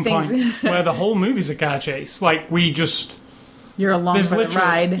Vanishing Point, Everything's- where the whole movie's a car chase. Like, You're along there's for the literally,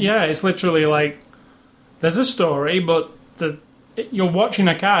 ride. yeah, it's literally like, there's a story, but you're watching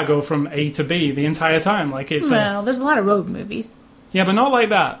a car go from A to B the entire time. Like, it's Well, there's a lot of road movies. yeah, but not like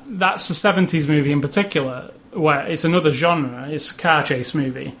that. That's a 70s movie in particular, where it's another genre. It's a car chase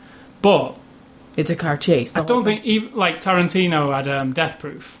movie. But It's a car chase. I don't think, even, like Tarantino had Death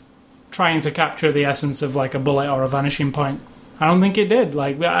Proof, trying to capture the essence of like a Bullet or a Vanishing Point. I don't think it did.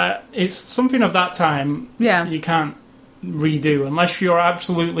 Like, it's something of that time. Yeah. You can't redo unless you're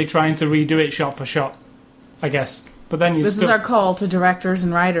absolutely trying to redo it shot for shot, I guess. But then you This still. is our call to directors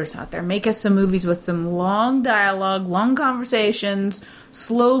and writers out there. Make us some movies with some long dialogue, long conversations,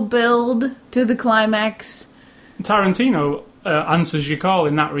 slow build to the climax. Tarantino answers your call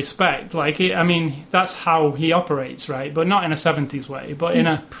in that respect. Like, I mean, that's how he operates, right? But not in a 70s way. But He's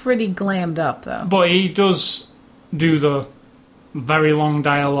in a. pretty glammed up, though. But he does do the very long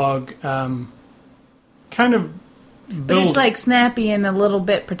dialogue, kind of. But it's like snappy and a little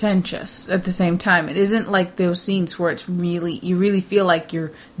bit pretentious at the same time. It isn't like those scenes where it's you really feel like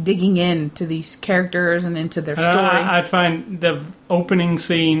you're digging into these characters and into their story. I'd find the opening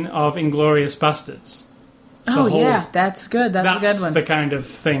scene of Inglourious Bastards. Oh, whole- yeah, that's good. That's a good one. The kind of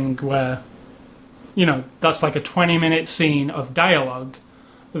thing where, you know, that's like a 20-minute scene of dialogue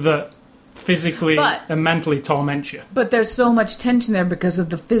that physically But- and mentally torments you. But there's so much tension there because of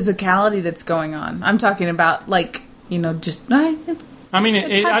the physicality that's going on. I'm talking about, like, you know, just... I mean,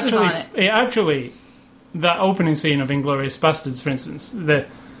 It it touches actually, on it. it actually, that opening scene of Inglourious Bastards, for instance,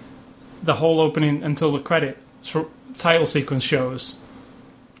 the whole opening until the title sequence shows,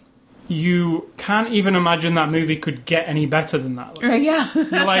 you can't even imagine that movie could get any better than that. yeah. You're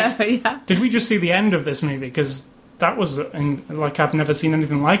like, yeah. did we just see the end of this movie? Because that was, like, I've never seen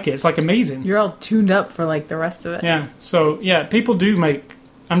anything like it. It's like amazing. You're all tuned up for, like, the rest of it. Yeah. So yeah, people do make.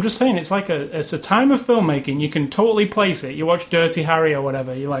 I'm just saying, it's like it's a time of filmmaking. You can totally place it. You watch Dirty Harry or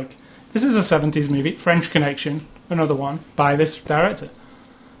whatever. You're like, this is a 70s movie. French Connection, another one by this director.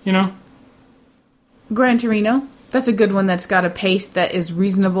 You know. Gran Torino. That's a good one that's got a pace that is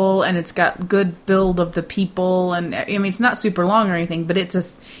reasonable and it's got good build of the people. And I mean, it's not super long or anything, but it's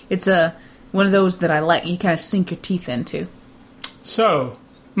a one of those that I let you kind of sink your teeth into. So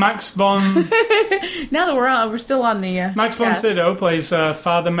Max von Now that we're still on the Max von cast. Sydow plays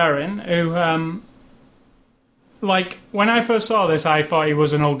Father Merrin, who like when I first saw this, I thought he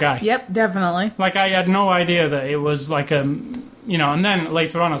was an old guy. Yep, definitely. Like I had no idea that it was like you know. And then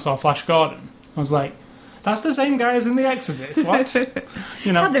later on, I saw Flash Gordon. I was like, that's the same guy as in The Exorcist. What?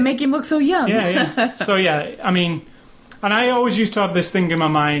 You know? How'd they make him look so young? Yeah. So yeah, I mean, and I always used to have this thing in my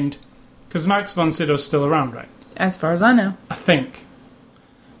mind because Max von Sydow's still around, right? As far as I know. I think.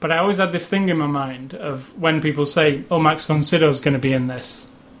 But I always had this thing in my mind of when people say, "Oh, Max von Sydow's going to be in this,"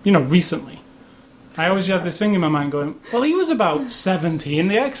 recently. I always had this thing in my mind going, "Well, he was about 70 in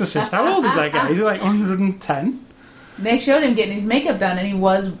The Exorcist. How old is that guy? He's like 110." They showed him getting his makeup done, and he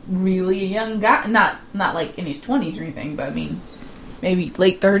was really a young guy. Not like in his 20s or anything, but I mean, maybe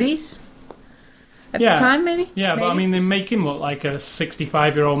late 30s at the time, maybe? Yeah, maybe? but I mean, they make him look like a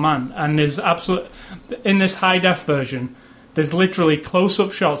 65-year-old man. And there's in this high-def version, there's literally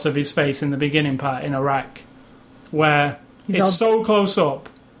close-up shots of his face in the beginning part in Iraq, where it's so close up,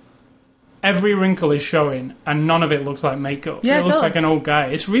 every wrinkle is showing, and none of it looks like makeup. Yeah, it looks like an old guy.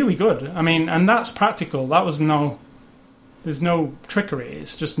 It's really good. I mean, and that's practical. There's no trickery.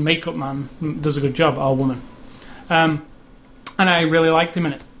 It's just makeup man does a good job, or woman. And I really liked him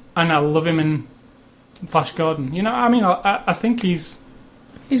in it. And I love him in Flash Gordon. I think he's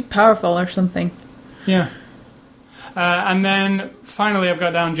powerful or something. Yeah. And then finally I've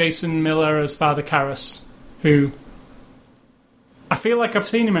got down Jason Miller as Father Karras, who I feel like I've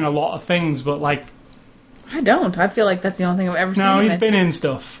seen him in a lot of things, but like... I don't. I feel like that's the only thing I've ever seen him in. No, he's been in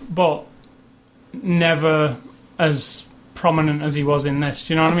stuff, but never as prominent as he was in this.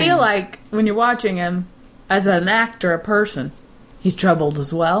 Do you know what I mean? I feel like when you're watching him, as an actor, a person, he's troubled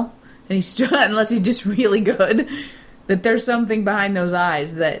as well. And he's unless he's just really good, that there's something behind those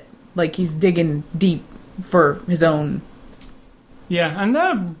eyes that, like, he's digging deep for his own. Yeah, and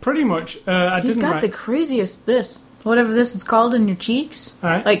they're pretty much... He's got the craziest whatever this is called in your cheeks. All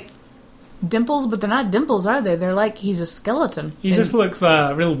right. Like, dimples, but they're not dimples, are they? They're like he's a skeleton. He just looks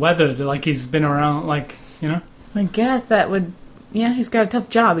real weathered, like he's been around, I guess that would... Yeah, he's got a tough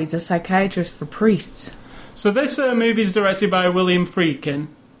job. He's a psychiatrist for priests. So this movie is directed by William Friedkin,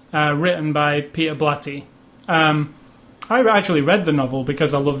 written by Peter Blatty. I actually read the novel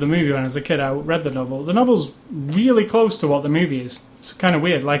because I loved the movie when I was a kid. I read the novel. The novel's really close to what the movie is. It's kind of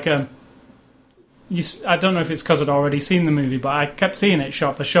weird. Like, I don't know if it's because I'd already seen the movie, but I kept seeing it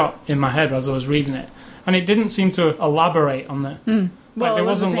shot for shot in my head as I was reading it. And it didn't seem to elaborate on the... Well, there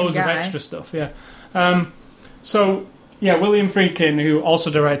wasn't loads of extra stuff, yeah. William Friedkin, who also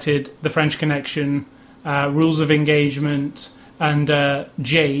directed The French Connection, Rules of Engagement, and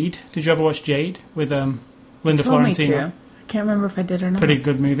Jade. Did you ever watch Jade with Linda Florentino? I can't remember if I did or not. Pretty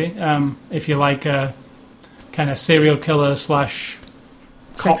good movie. If you like a kind of serial killer / sexy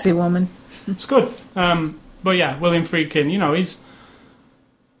cop. woman. It's good. But yeah, William Friedkin,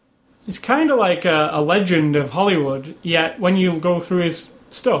 he's kind of like a legend of Hollywood, yet when you go through his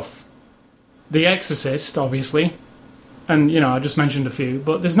stuff, The Exorcist, obviously, and, I just mentioned a few,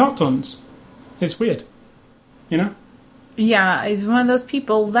 but there's not tons. It's weird, Yeah, he's one of those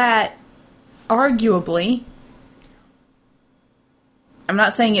people that, arguably, I'm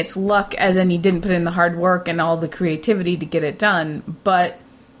not saying it's luck as in he didn't put in the hard work and all the creativity to get it done, but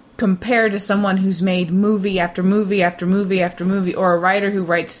compared to someone who's made movie after movie after movie after movie, or a writer who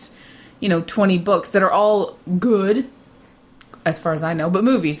writes, 20 books that are all good, as far as I know, but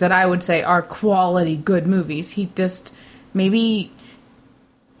movies that I would say are quality good movies, he just, maybe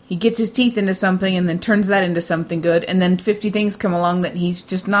he gets his teeth into something and then turns that into something good, and then 50 things come along that he's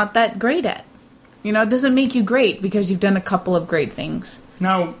just not that great at. It doesn't make you great because you've done a couple of great things.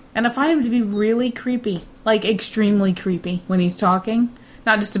 No. And I find him to be really creepy, like extremely creepy when he's talking.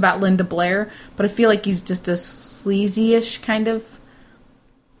 Not just about Linda Blair, but I feel like he's just a sleazy-ish kind of...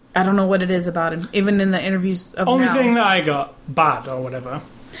 I don't know what it is about him, even in the interviews of Only now. thing that I got bad, or whatever,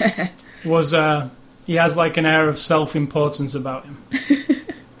 was he has like an air of self-importance about him.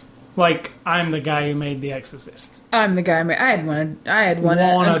 Like, I'm the guy who made The Exorcist. I'm the guy. I had one.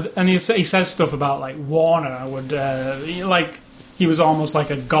 Warner, and he says stuff about like Warner would he was almost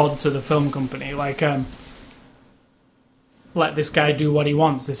like a god to the film company. Like, let this guy do what he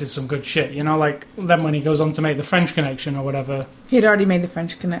wants. This is some good shit, Like then when he goes on to make The French Connection or whatever, he'd already made The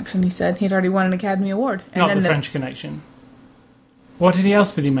French Connection. He said he'd already won an Academy Award. And not then The French Connection. What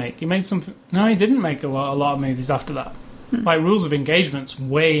else did he make? He made something. No, he didn't make a lot of movies after that. Like Rules of Engagement's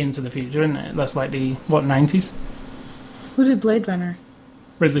way into the future, isn't it? That's like the 90s. Who did Blade Runner?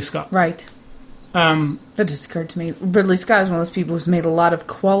 Ridley Scott. Right. That just occurred to me. Ridley Scott is one of those people who's made a lot of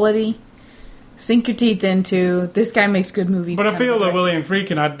quality. Sink your teeth into. This guy makes good movies. But I feel that William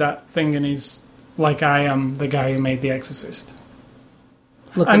Friedkin had that thing in his, like, I am the guy who made The Exorcist.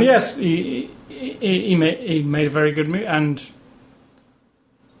 And yes, he made a very good movie, and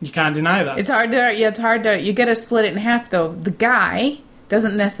you can't deny that. It's hard to, you gotta split it in half though. The guy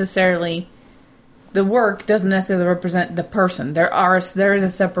doesn't necessarily, the work doesn't necessarily represent the person. There is a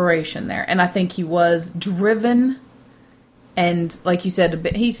separation there, and I think he was driven. And like you said,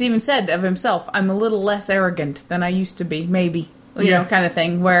 he's even said of himself, I'm a little less arrogant than I used to be, maybe. kind of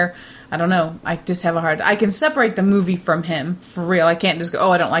thing, where, I don't know, I just have a hard... I can separate the movie from him, for real. I can't just go,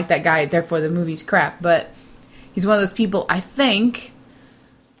 oh, I don't like that guy, therefore the movie's crap. But he's one of those people, I think,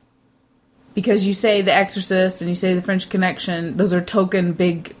 because you say The Exorcist and you say The French Connection, those are token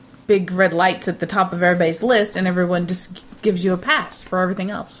big red lights at the top of everybody's list, and everyone just gives you a pass for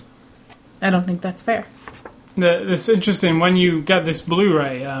everything else. I don't think that's fair. It's interesting, when you get this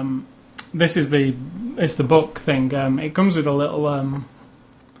Blu-ray, it's the book thing, it comes with a little,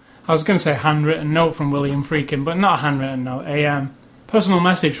 I was going to say handwritten note from William Friedkin, but not a handwritten note, a personal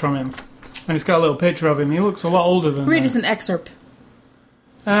message from him. And it's got a little picture of him. He looks a lot older than... Read us an excerpt.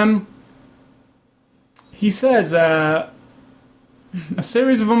 He says, a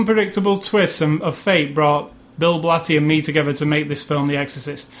series of unpredictable twists of fate brought Bill Blatty and me together to make this film, The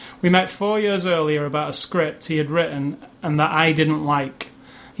Exorcist. We met 4 years earlier about a script he had written and that I didn't like.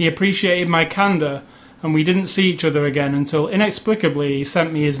 He appreciated my candour, and we didn't see each other again until inexplicably he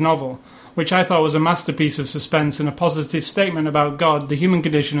sent me his novel, which I thought was a masterpiece of suspense and a positive statement about God, the human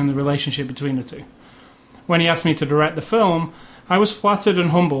condition, and the relationship between the two. When he asked me to direct the film, I was flattered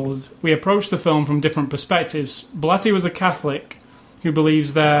and humbled. We approached the film from different perspectives. Blatty was a Catholic who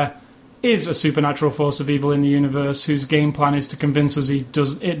believes there is a supernatural force of evil in the universe whose game plan is to convince us it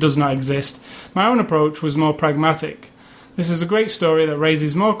does not exist. My own approach was more pragmatic. This is a great story that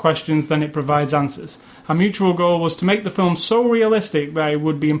raises more questions than it provides answers. Our mutual goal was to make the film so realistic that it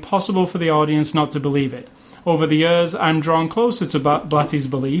would be impossible for the audience not to believe it. Over the years, I'm drawn closer to Blatty's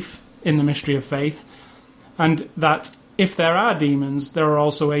belief in the mystery of faith, and that if there are demons, there are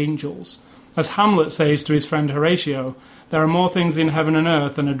also angels. As Hamlet says to his friend Horatio, there are more things in heaven and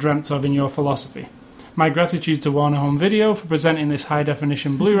earth than are dreamt of in your philosophy. My gratitude to Warner Home Video for presenting this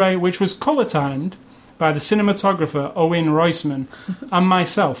high-definition Blu-ray, which was colour-timed by the cinematographer Owen Roisman and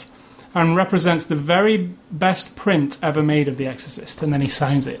myself, and represents the very best print ever made of The Exorcist. And then he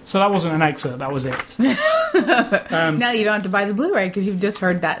signs it. So that wasn't an excerpt, that was it. Now you don't have to buy the Blu-ray because you've just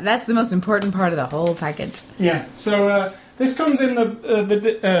heard that. That's the most important part of the whole package. Yeah, so this comes in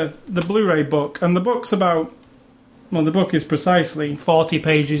the Blu-ray book, and the book's about... Well, the book is precisely 40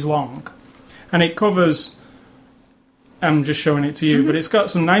 pages long, and it covers... I'm just showing it to you, but it's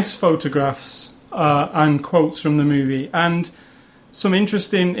got some nice photographs and quotes from the movie, and some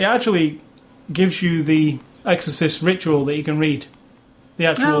interesting... It actually gives you the Exorcist ritual that you can read,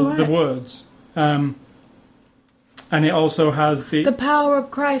 the words. And it also has the power of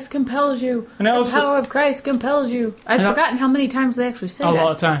Christ compels you. And the power of Christ compels you. I've forgotten how many times they actually say that. A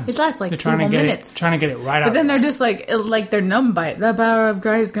lot of times. It lasts like they're 2 minutes. Trying to get it right out. But then they're just like they're numb by it. The power of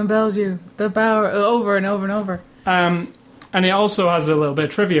Christ compels you. The power, over and over and over. And it also has a little bit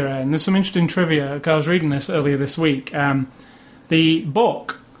of trivia, and there's some interesting trivia. I was reading this earlier this week. The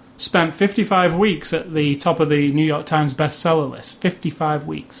book spent 55 weeks at the top of the New York Times bestseller list. 55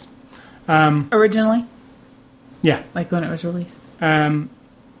 weeks. Originally? Yeah. Like when it was released.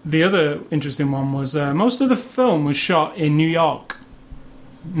 The other interesting one was most of the film was shot in New York,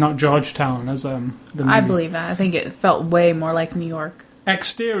 not Georgetown, as the movie. I believe that. I think it felt way more like New York.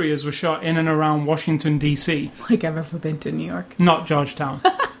 Exteriors were shot in and around Washington, D.C. Like I've ever been to New York. Not Georgetown.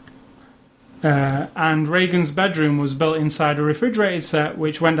 And Reagan's bedroom was built inside a refrigerated set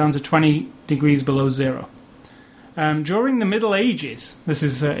which went down to 20 degrees below zero. During the Middle Ages, this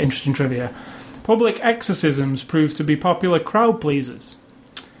is interesting trivia, public exorcisms proved to be popular crowd pleasers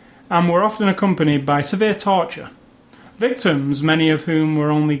and were often accompanied by severe torture. Victims, many of whom were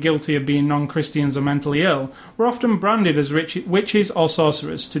only guilty of being non-Christians or mentally ill, were often branded as witches or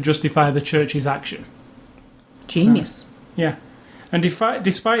sorcerers to justify the church's action. Genius. So, yeah. And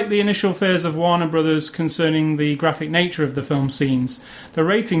despite the initial fears of Warner Brothers concerning the graphic nature of the film scenes, the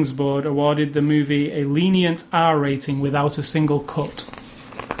ratings board awarded the movie a lenient R rating without a single cut.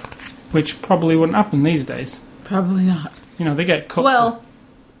 Which probably wouldn't happen these days. Probably not. You know, they get cut. Well,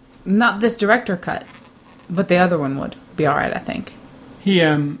 not this director cut, but the other one would be alright, I think. He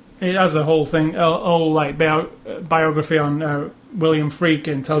it has a whole thing, like biography on William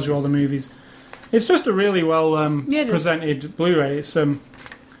Friedkin, tells you all the movies. It's just a really well presented Blu-ray. It's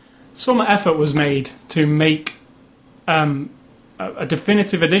some effort was made to make a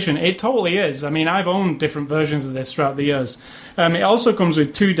definitive edition. It totally is. I mean, I've owned different versions of this throughout the years. It also comes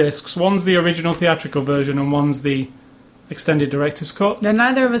with 2 discs. One's the original theatrical version and one's the extended director's cut. Now,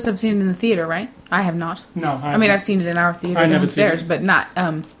 neither of us have seen it in the theater, right? I have not. No, I've seen it in our theater downstairs, but not...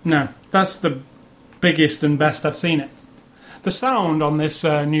 No, that's the biggest and best I've seen it. The sound on this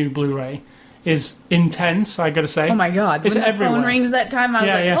new Blu-ray is intense, I gotta say. Oh my god. It's when the everywhere. phone rings that time, I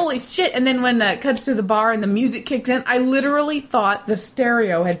was holy shit. And then when it cuts to the bar and the music kicks in, I literally thought the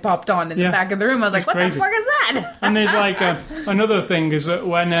stereo had popped on in the back of the room. I was like, what the fuck is that? And there's like another thing is that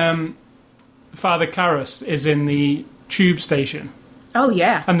when Father Karras is in the tube station Oh,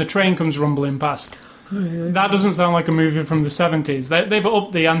 yeah. and the train comes rumbling past, that doesn't sound like a movie from the 70s. They've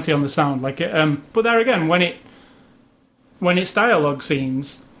upped the ante on the sound. But there again, when it's dialogue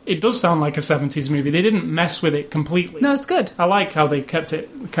scenes, it does sound like a 70s movie. They didn't mess with it completely. No, it's good. I like how they kept it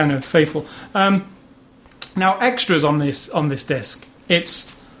kind of faithful. Now, extras on this disc,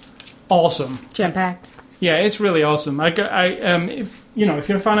 it's awesome. Jam-packed. Yeah, it's really awesome. If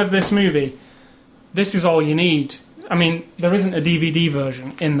you're a fan of this movie, this is all you need. I mean, there isn't a DVD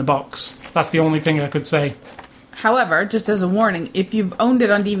version in the box. That's the only thing I could say. However, just as a warning, if you've owned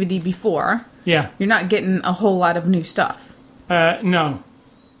it on DVD before, Yeah. you're not getting a whole lot of new stuff.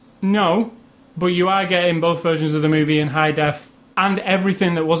 No, but you are getting both versions of the movie in high def and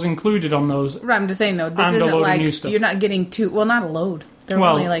everything that was included on those. Right, I'm just saying, though, this And a isn't load of like, new stuff. you're not getting not a load. There were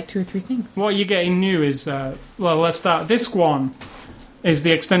only like 2 or 3 things. What you're getting new is, let's start. Disc 1 is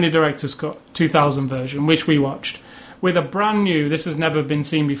the Extended Director's Cut 2000 version, which we watched, with a brand new, this has never been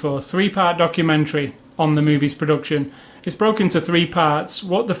seen before, 3-part documentary on the movie's production. It's broken into 3 parts.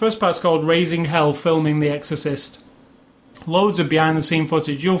 The first part's called Raising Hell, Filming The Exorcist. Loads of behind-the-scene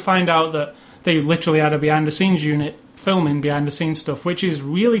footage. You'll find out that they literally had a behind-the-scenes unit filming behind-the-scenes stuff, which is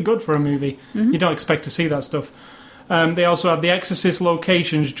really good for a movie. Mm-hmm. You don't expect to see that stuff. They also have The Exorcist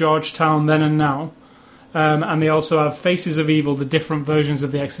locations, Georgetown, then and now. And they also have Faces of Evil, the different versions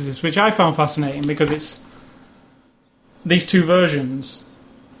of The Exorcist, which I found fascinating because it's these 2 versions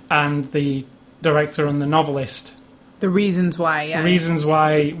and the director and the novelist. The reasons why, yeah. Reasons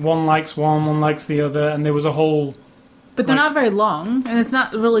why one likes one likes the other, and there was a whole... But they're not very long, and it's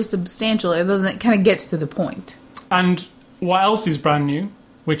not really substantial, other than it kind of gets to the point. And what else is brand new,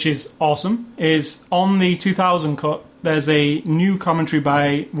 which is awesome, is on the 2000 cut, there's a new commentary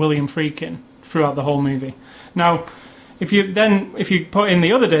by William Friedkin throughout the whole movie. Now, if you put in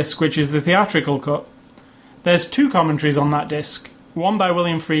the other disc, which is the theatrical cut, there's 2 commentaries on that disc. One by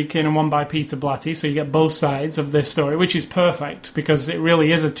William Friedkin and one by Peter Blatty, so you get both sides of this story, which is perfect, because it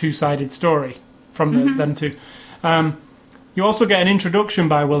really is a 2-sided story from them two. You also get an introduction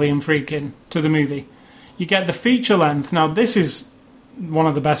by William Friedkin to the movie. You get the feature length. Now, this is one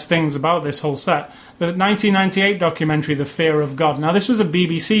of the best things about this whole set. The 1998 documentary, The Fear of God. Now, this was a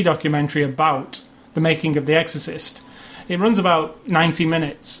BBC documentary about the making of The Exorcist. It runs about 90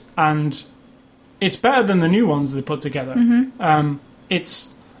 minutes, and it's better than the new ones they put together. Mm-hmm.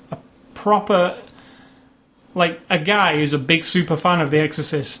 It's a proper... Like, a guy who's a big super fan of The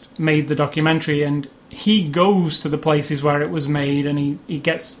Exorcist made the documentary, and he goes to the places where it was made, and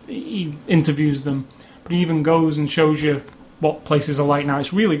he interviews them. But he even goes and shows you what places are like now.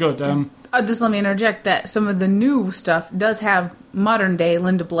 It's really good. Just let me interject that some of the new stuff does have modern-day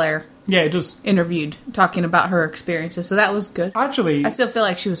Linda Blair. Yeah, it does. Interviewed, talking about her experiences. So that was good. Actually... I still feel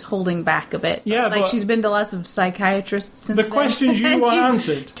like she was holding back a bit. Yeah, like, she's been to lots of psychiatrists since the then. questions you want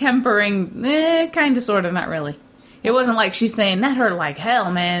answered. Tempering, kind of, sort of, not really. It wasn't like she's saying, that hurt like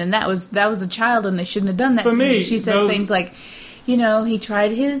hell, man, and that was a child and they shouldn't have done that to me. She says things like, he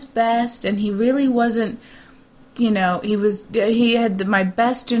tried his best and he really wasn't, he had my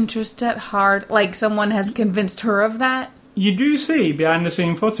best interest at heart. Like someone has convinced her of that. You do see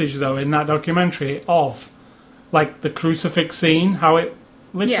behind-the-scene footage, though, in that documentary of, like, the crucifix scene, how it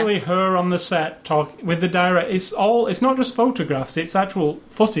literally her on the set talk with the director. It's not just photographs, it's actual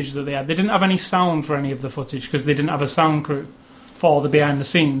footage that they had. They didn't have any sound for any of the footage because they didn't have a sound crew for the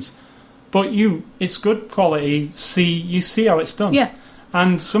behind-the-scenes. But it's good quality. You see how it's done. Yeah.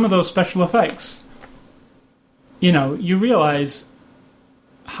 And some of those special effects, you realise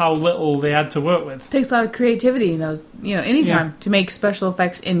how little they had to work with. It takes a lot of creativity in those, anytime to make special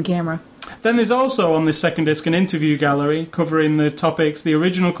effects in camera. Then there's also on this second disc an interview gallery covering the topics, the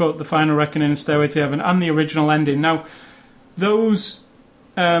original cut, the final reckoning, Stairway to Heaven, and the original ending. Now, those,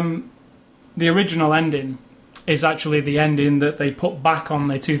 the original ending is actually the ending that they put back on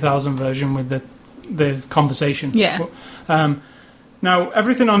the 2000 version with the conversation. Yeah. Now,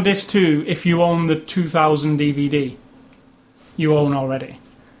 everything on disc 2, if you own the 2000 DVD, you own already.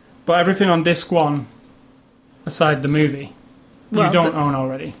 But everything on disc 1, aside the movie, you don't own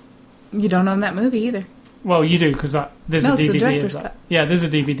already. You don't own that movie either. Well, you do, because there's a DVD the director's of that. cut. Yeah, there's a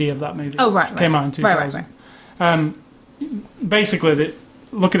DVD of that movie. Oh, right. Came out in 2000. Right. Basically,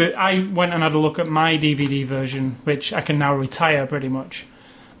 look at it. I went and had a look at my DVD version, which I can now retire pretty much.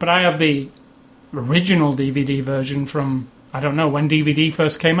 But I have the original DVD version from I don't know, when DVD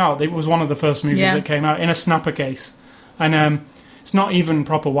first came out. It was one of the first movies that came out in a snapper case. And it's not even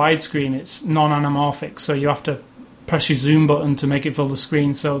proper widescreen, it's non-anamorphic, so you have to press your zoom button to make it fill the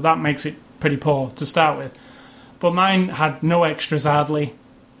screen, so that makes it pretty poor to start with. But mine had no extras hardly.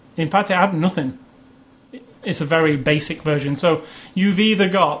 In fact, it had nothing. It's a very basic version. So you've either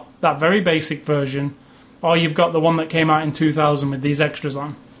got that very basic version, or you've got the one that came out in 2000 with these extras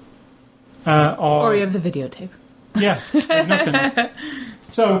on. Or you have the videotape. Yeah, there's nothing.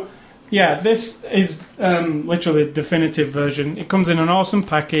 So, yeah, this is literally the definitive version. It comes in an awesome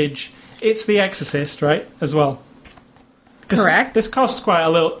package. It's The Exorcist, right, as well? Correct. This costs quite a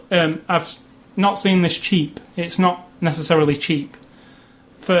little. I've not seen this cheap. It's not necessarily cheap.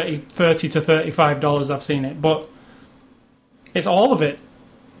 $30 to $35 I've seen it. But it's all of it.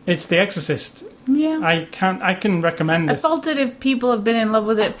 It's The Exorcist. Yeah. I can recommend this. I felt it if people have been in love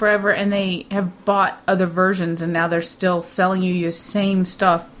with it forever and they have bought other versions and now they're still selling you your same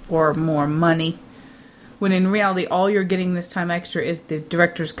stuff for more money. When in reality, all you're getting this time extra is the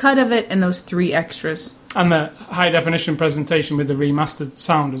director's cut of it and those 3 extras. And the high-definition presentation with the remastered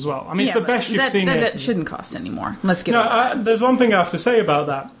sound as well. I mean, it's the best you've seen. That shouldn't cost anymore. Let's get it. There's one thing I have to say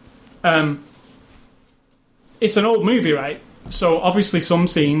about that. It's an old movie, right? So obviously some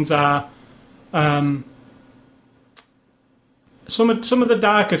scenes are... some of the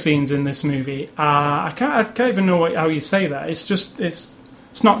darker scenes in this movie are... I can't even know how you say that. It's just... It's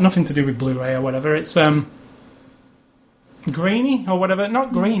not nothing to do with Blu-ray or whatever. It's... grainy or whatever,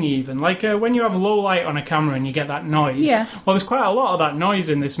 not grainy even, like when you have low light on a camera and you get that noise. Yeah. Well, there's quite a lot of that noise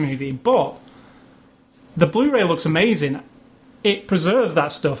in this movie, but the Blu-ray looks amazing. It preserves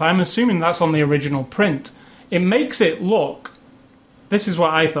that stuff. I'm assuming that's on the original print. It makes it look, this is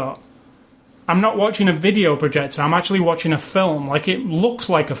what I thought, I'm not watching a video projector, I'm actually watching a film. Like, it looks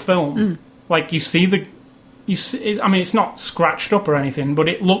like a film. Like, you see, I mean, it's not scratched up or anything, but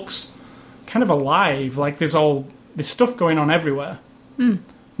it looks kind of alive, like there's stuff going on everywhere.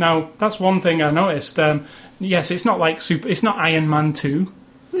 Now, that's one thing I noticed. Yes, it's not like it's not Iron Man 2.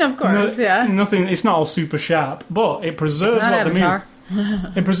 No, of course, Nothing. It's not all super sharp, but it preserves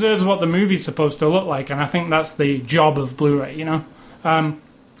it preserves what the movie's supposed to look like, and I think that's the job of Blu-ray, you know. And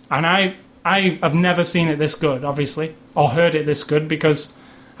I've never seen it this good, obviously, or heard it this good, because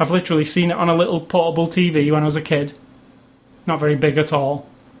I've literally seen it on a little portable TV when I was a kid, not very big at all,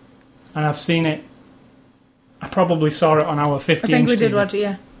 and I've seen it. I probably saw it on our 50-inch TV. I think we did watch it,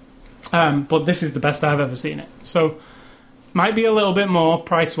 yeah. But this is the best I've ever seen it. So, might be a little bit more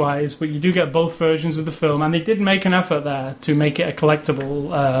price-wise, but you do get both versions of the film, and they did make an effort there to make it a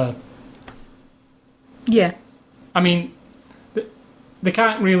collectible. Yeah. I mean, they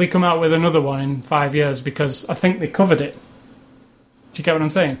can't really come out with another one in 5 years because I think they covered it. Do you get what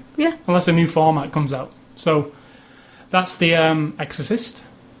I'm saying? Yeah. Unless a new format comes out. So, that's The Exorcist.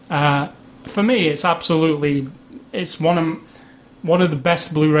 For me, it's one of the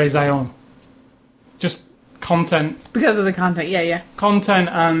best Blu-rays I own. Just content. Because of the content, yeah. Content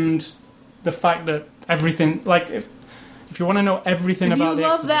and the fact that everything, like, if you want to know everything about The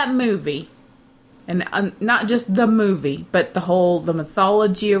Exorcist. If you love that movie, and not just the movie, but the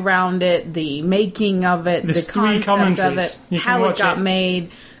mythology around it, the making of it, the concept of it, how it got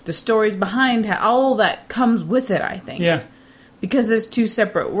made, the stories behind all that comes with it, I think. Yeah. Because there's 2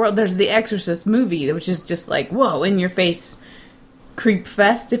 separate worlds. There's the Exorcist movie, which is just like, whoa, in your face creep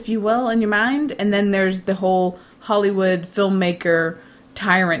fest, if you will, in your mind. And then there's the whole Hollywood filmmaker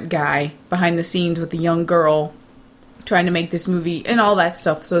tyrant guy behind the scenes with the young girl trying to make this movie and all that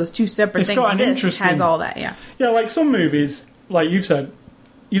stuff. So there's 2 separate things. This has all that, yeah. Yeah, like some movies, like you've said,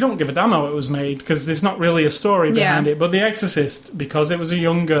 you don't give a damn how it was made because there's not really a story behind it. But The Exorcist, because it was a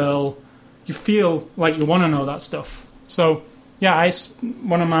young girl, you feel like you want to know that stuff. So... yeah, it's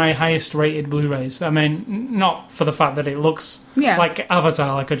one of my highest rated Blu-rays. I mean, not for the fact that it looks like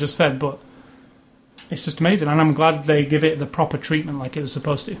Avatar, like I just said, but it's just amazing. And I'm glad they give it the proper treatment like it was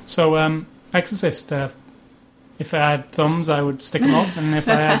supposed to. So, Exorcist, if I had thumbs, I would stick them up. And if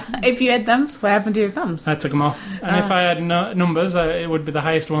I had... if you had thumbs, what happened to your thumbs? I took them off. And if I had numbers, ituld be the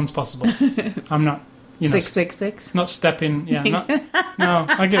highest ones possible. I'm not... 666? Not stepping... Yeah, no,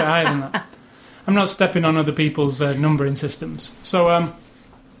 I get it higher than that. I'm not stepping on other people's numbering systems. So,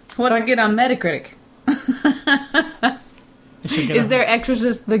 let's get on Metacritic. Is there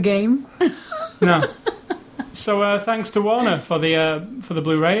Exorcist the game? No. So, thanks to Warner for the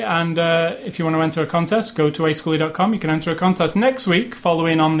Blu-ray. And if you want to enter a contest, go to ascully.com. You can enter a contest next week,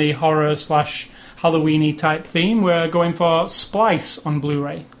 following on the horror/Halloweeny type theme. We're going for Splice on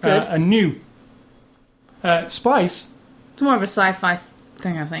Blu-ray. Good. A new Splice. It's more of a sci-fi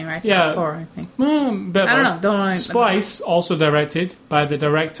kind of thing, right? It's Yeah. like horror thing. Bit I don't both. know. Don't know. Splice, also directed by the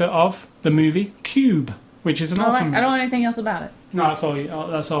director of the movie Cube, which is an awesome I don't know anything else about it. No, that's all.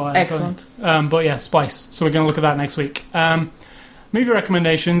 That's all. Excellent. But yeah, Splice. So we're going to look at that next week. Movie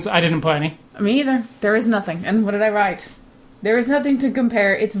recommendations. I didn't put any. Me either. There is nothing. And what did I write? There is nothing to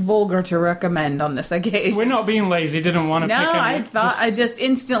compare. It's vulgar to recommend on this occasion. We're not being lazy. Didn't want to No, pick any. I just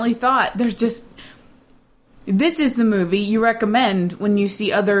instantly thought there's just. This is the movie you recommend when you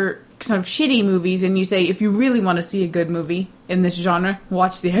see other sort of shitty movies, and you say if you really want to see a good movie in this genre,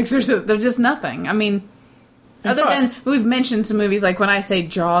 watch The Exorcist. There's just nothing. I mean. Other than we've mentioned some movies like when I say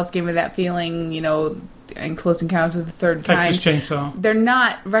Jaws gave me that feeling, and Close Encounters of the Third Kind. Texas Chainsaw. They're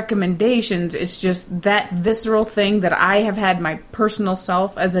not recommendations. It's just that visceral thing that I have had my personal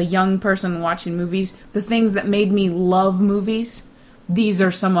self as a young person watching movies. The things that made me love movies. These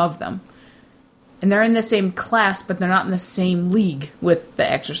are some of them. And they're in the same class, but they're not in the same league with The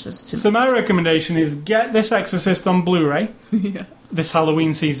Exorcist. So my recommendation is get this Exorcist on Blu-ray this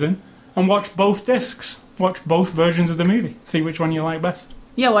Halloween season and watch both discs. Watch both versions of the movie. See which one you like best.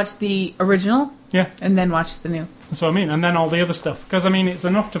 Yeah, watch the original. Yeah. And then watch the new. That's what I mean. And then all the other stuff. Because, it's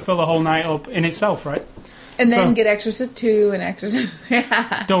enough to fill a whole night up in itself, right? And then get Exorcist 2 and Exorcist...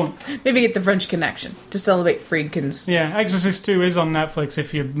 Don't. Maybe get The French Connection to celebrate Friedkin's... Yeah, Exorcist 2 is on Netflix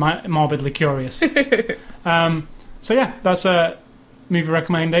if you're morbidly curious. So yeah, that's movie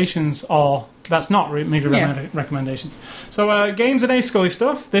recommendations, or that's not movie recommendations. So games and A Scully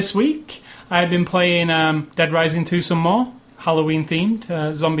stuff. This week, I've been playing Dead Rising 2 some more.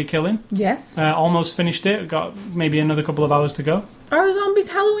 Halloween-themed zombie killing. Yes. Almost finished it. Got maybe another couple of hours to go. Are zombies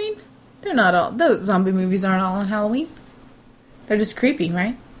Halloween? They're not all... The zombie movies aren't all on Halloween. They're just creepy,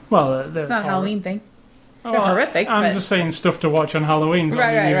 right? Well, it's not a Halloween thing. They're Oh, horrific, I'm just saying stuff to watch on Halloween.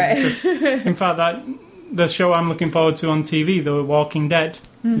 Right. In fact, the show I'm looking forward to on TV, The Walking Dead,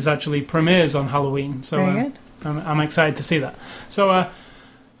 is actually premieres on Halloween. So Very good. I'm excited to see that. So,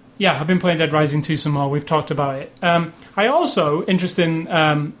 yeah, I've been playing Dead Rising 2 some more. We've talked about it. I also,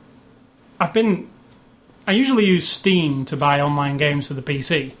 I usually use Steam to buy online games for the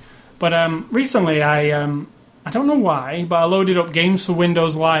PC. But recently I don't know why, but I loaded up Games for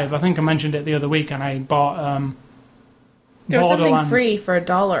Windows Live. I think I mentioned it the other week, and I bought there was something Borderlands. Free for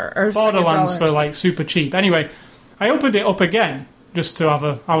 $1. Or Borderlands $1. for like super cheap. Anyway, I opened it up again just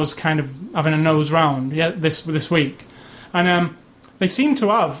to I was kind of having a nose round this week. And they seem to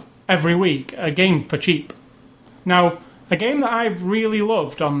have every week a game for cheap. Now, a game that I've really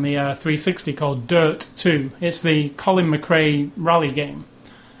loved on the 360 called Dirt 2. It's the Colin McRae rally game.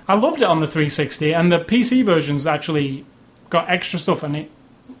 I loved it on the 360, and the PC version's actually got extra stuff, and it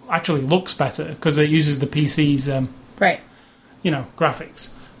actually looks better because it uses the PC's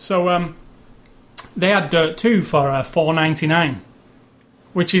graphics. So they had Dirt 2 for $4.99,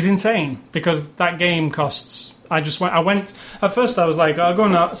 which is insane because that game costs. I went at first. I was like, I'll go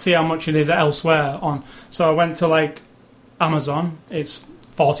and see how much it is elsewhere on. So I went to like Amazon. It's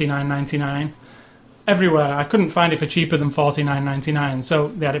 $49.99. Everywhere, I couldn't find it for cheaper than $49.99, so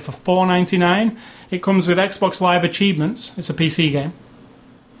they had it for $4.99. It comes with Xbox Live achievements. It's a PC game,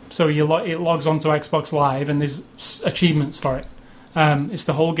 so it logs onto Xbox Live, and there's achievements for it. It's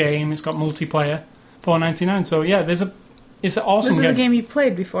the whole game. It's got multiplayer. $4.99. So yeah, it's an awesome game. This is a game you've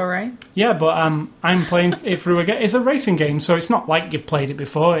played before, right? Yeah, but I'm playing it through again. It's a racing game, so it's not like you've played it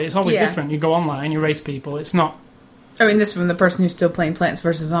before. It's always different. You go online, you race people. It's not. I mean, this is from the person who's still playing Plants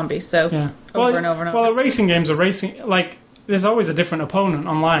vs. Zombies, so over and over and over. Well, a racing game's a racing... Like, there's always a different opponent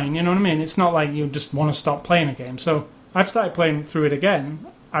online, you know what I mean? It's not like you just want to stop playing a game. So, I've started playing through it again.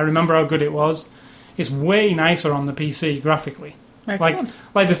 I remember how good it was. It's way nicer on the PC, graphically. Excellent.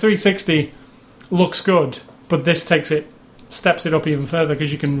 Like the 360 looks good, but this steps it up even further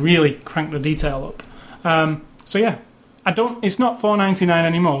because you can really crank the detail up. So, yeah. It's not $4.99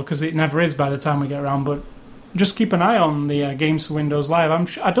 anymore because it never is by the time we get around, but... Just keep an eye on the Games for Windows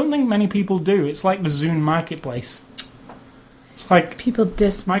Live. I don't think many people do. It's like the Zune Marketplace. It's like people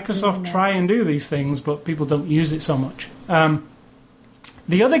diss Microsoft try and do these things, but people don't use it so much.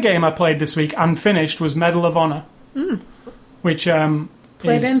 The other game I played this week and finished was Medal of Honor, which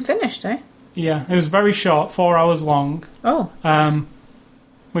played and finished, eh? Yeah, it was very short, 4 hours long. Oh,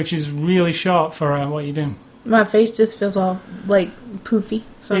 which is really short for what you're doing. My face just feels all like poofy,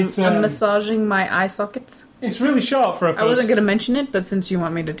 so I'm massaging my eye sockets. It's really short for a first... I wasn't going to mention it, but since you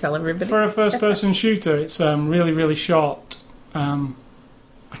want me to tell everybody. For a first-person shooter, it's really, really short. I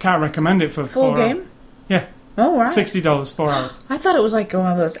can't recommend it for full 4 game? hours. Yeah. Oh, wow. $60, 4 hours. I thought it was like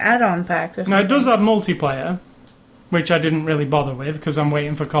one of those add-on packs or something. Now, it does have multiplayer, which I didn't really bother with because I'm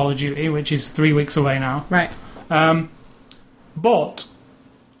waiting for Call of Duty, which is 3 weeks away now. Right. But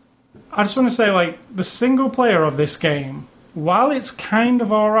I just want to say, like, the single player of this game, while it's kind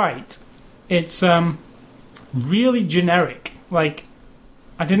of alright, it's really generic. Like,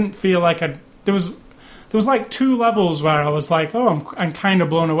 I didn't feel like there was like 2 levels where I was like, oh, I'm kind of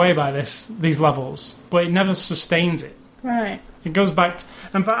blown away by these levels, but it never sustains it. Right. It goes back to,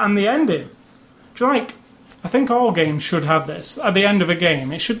 in fact, and the ending. Do you like? I think all games should have this. At the end of a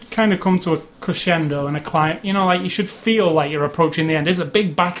game, it should kind of come to a crescendo and a climb. You know, like, you should feel like you're approaching the end. It's a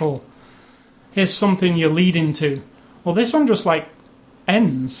big battle. Here's something you're leading to. Well, this one just, like,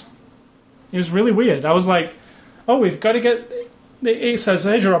 ends. It was really weird. I was like, oh, we've got to get... It says,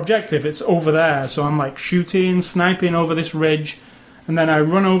 here's your objective. It's over there. So I'm, like, shooting, sniping over this ridge, and then I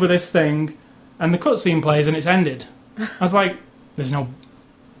run over this thing, and the cutscene plays, and it's ended. I was like, there's no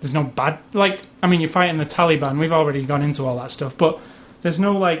bad... Like, I mean, you're fighting the Taliban. We've already gone into all that stuff. But there's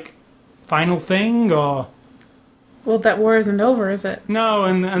no, like, final thing or... Well, that war isn't over, is it? No,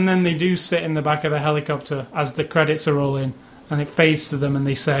 and then they do sit in the back of the helicopter as the credits are rolling, and it fades to them, and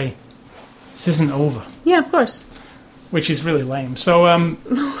they say, this isn't over. Yeah, of course. Which is really lame. So, I mean,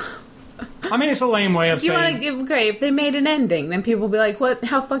 it's a lame way of saying... Okay, if they made an ending, then people will be like, "What?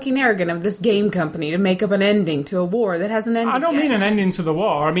 How fucking arrogant of this game company to make up an ending to a war that hasn't ended." I don't yet. mean an ending to the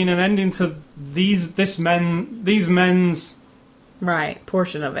war. I mean an ending to these men's right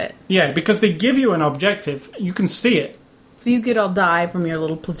portion of it. Yeah, because they give you an objective, you can see it. So you could all die from your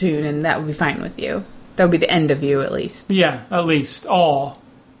little platoon, and that would be fine with you. That would be the end of you, at least. Yeah, at least, or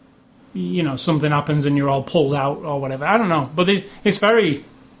you know, something happens and you're all pulled out or whatever. I don't know, but it's very.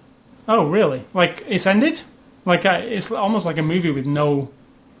 Oh, really? Like, it's ended? Like, it's almost like a movie with no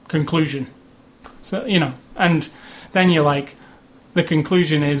conclusion. So, you know, and then you're like, the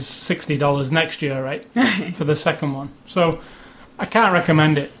conclusion is $60 next year, right? For the second one. So, I can't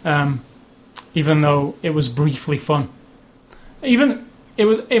recommend it, even though it was briefly fun. In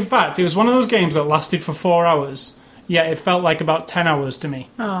fact, it was one of those games that lasted for 4 hours, yet it felt like about 10 hours to me.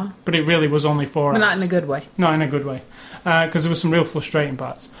 Oh. But it really was only 4 hours. But not in a good way. Not in a good way. Because there were some real frustrating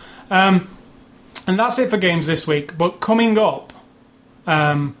parts. And that's it for games this week. But coming up,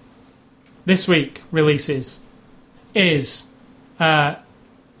 this week releases is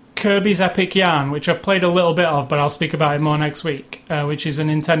Kirby's Epic Yarn, which I've played a little bit of, but I'll speak about it more next week, which is a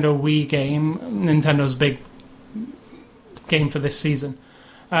Nintendo Wii game, Nintendo's big game for this season.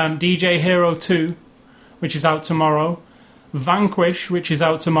 DJ Hero 2, which is out tomorrow. Vanquish, which is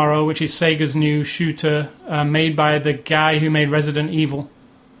out tomorrow, which is Sega's new shooter made by the guy who made Resident Evil.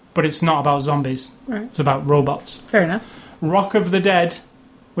 But it's not about zombies. Right. It's about robots. Fair enough. Rock of the Dead,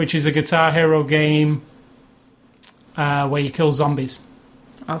 which is a Guitar Hero game where you kill zombies.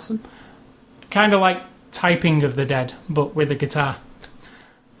 Awesome. Kind of like Typing of the Dead, but with a guitar.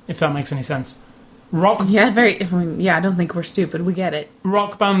 If that makes any sense. Yeah, I don't think we're stupid. We get it.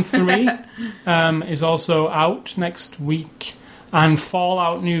 Rock Band 3 is also out next week. And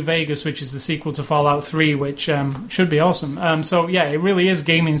Fallout New Vegas, which is the sequel to Fallout 3, which should be awesome. So, yeah, it really is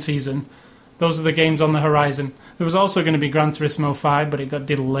gaming season. Those are the games on the horizon. There was also going to be Gran Turismo 5, but it got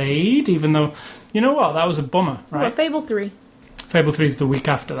delayed, even though... You know what? That was a bummer, right? What, Fable 3? Fable 3 is the week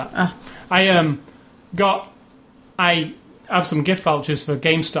after that. Ah. I have some gift vouchers for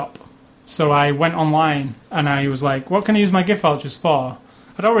GameStop. So I went online, and I was like, what can I use my gift vouchers for?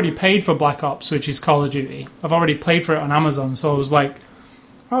 I'd already paid for Black Ops, which is Call of Duty. I've already paid for it on Amazon, so I was like,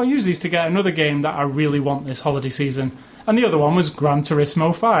 I'll use these to get another game that I really want this holiday season. And the other one was Gran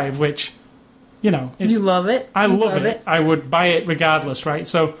Turismo 5, which, you know... You love it? I love it. I would buy it regardless, right?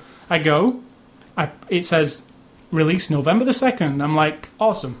 So I go, it says, release November the 2nd. I'm like,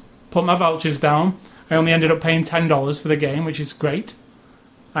 awesome. Put my vouchers down. I only ended up paying $10 for the game, which is great.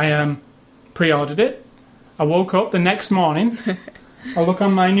 I pre-ordered it. I woke up the next morning... I look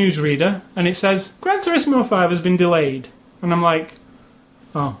on my newsreader, and it says, Gran Turismo 5 has been delayed. And I'm like,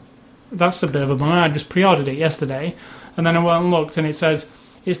 oh, that's a bit of a bummer. I just pre-ordered it yesterday. And then I went and looked, and it says,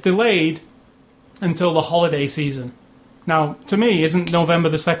 it's delayed until the holiday season. Now, to me, isn't November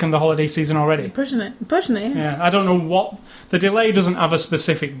the 2nd the holiday season already? Pushing it, yeah. Yeah, I don't know what... The delay doesn't have a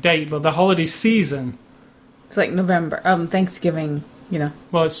specific date, but the holiday season... It's like November, Thanksgiving... You know.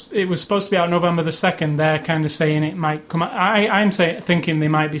 Well, it was supposed to be out November the 2nd. They're kind of saying it might come out. I'm thinking they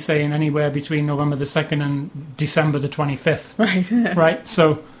might be saying anywhere between November the 2nd and December the 25th. Right. Right?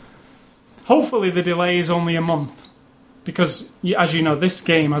 So, hopefully the delay is only a month. Because, as you know, this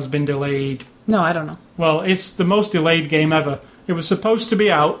game has been delayed. No, I don't know. Well, it's the most delayed game ever. It was supposed to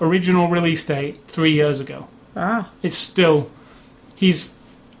be out, original release date, 3 years ago. Ah. It's still... He's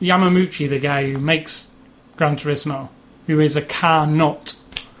Yamamuchi, the guy who makes Gran Turismo, who is a car nut.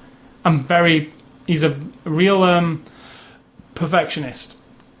 He's a real perfectionist.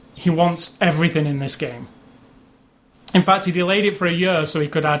 he wants everything in this game. In fact, he delayed it for a year so he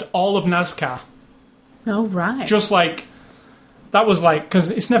could add all of NASCAR. Oh, right. Just like, that was like,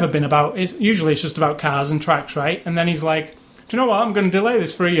 because it's never been about, usually it's just about cars and tracks, right? And then he's like, do you know what, I'm going to delay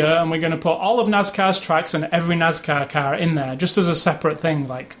this for a year and we're going to put all of NASCAR's tracks and every NASCAR car in there, just as a separate thing,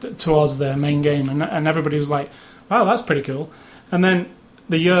 like, towards the main game. And everybody was like, wow, that's pretty cool. And then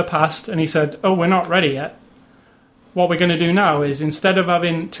the year passed and he said, oh, we're not ready yet. What we're going to do now is, instead of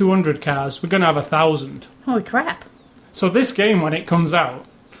having 200 cars, we're going to have 1,000. Holy crap. So this game, when it comes out,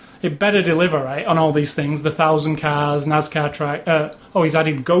 it better deliver, right, on all these things. The 1,000 cars, NASCAR track. He's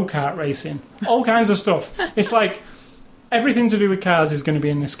added go-kart racing. All kinds of stuff. It's like everything to do with cars is going to be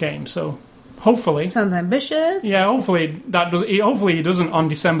in this game. So hopefully... Sounds ambitious. Yeah, hopefully hopefully he doesn't, on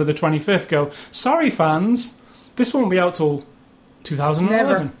December the 25th, go, sorry, fans, this won't be out till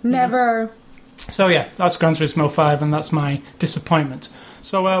 2011. Never. So yeah, that's Gran Turismo 5, and that's my disappointment.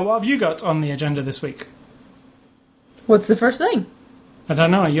 So what have you got on the agenda this week? What's the first thing? I don't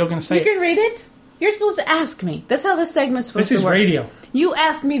know. You're going to say You can read it. You're supposed to ask me. That's how this segment's supposed to work. This is radio. You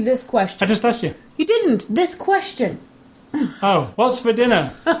asked me this question. I just asked you. You didn't. This question. Oh, what's for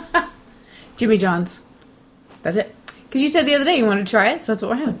dinner? Jimmy John's. That's it. Because you said the other day you wanted to try it, so that's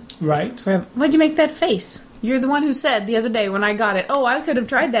what we're having. Right. Why'd you make that face? You're the one who said the other day when I got it, oh, I could have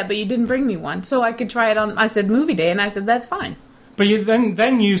tried that, but you didn't bring me one. So I could try it on, I said, movie day, and I said, that's fine. But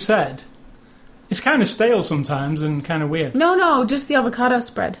then you said, it's kind of stale sometimes and kind of weird. No, just the avocado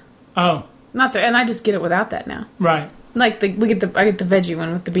spread. Oh. Not the, and I just get it without that now. Right. Like, I get the veggie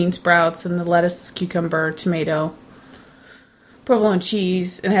one with the bean sprouts and the lettuce, cucumber, tomato, provolone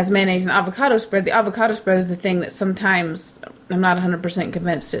cheese, and it has mayonnaise and avocado spread. The avocado spread is the thing that sometimes I'm not 100%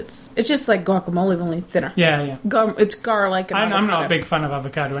 convinced it's just like guacamole, only thinner. Yeah. It's garlic and avocado. I'm not a big fan of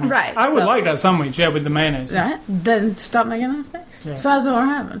avocado anyway. Right. I would like that sandwich, with the mayonnaise. Right. Then stop making that face. Yeah. So that's what we're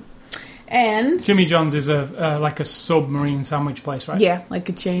having. And Jimmy John's is like a submarine sandwich place, right? yeah, like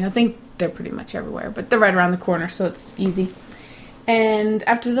a chain. I think they're pretty much everywhere, but they're right around the corner, so it's easy. And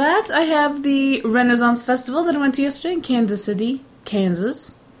after that, I have the Renaissance Festival that I went to yesterday in Kansas City,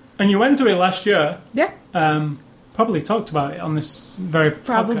 Kansas. And you went to it last year. Yeah. Probably talked about it on this very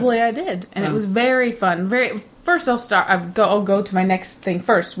Probably podcast. I did. And it was very fun. First, I'll go to my next thing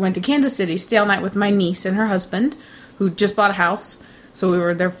first. Went to Kansas City, stay all night with my niece and her husband, who just bought a house. So we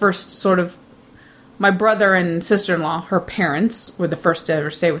were their first sort of... My brother and sister-in-law, her parents, were the first to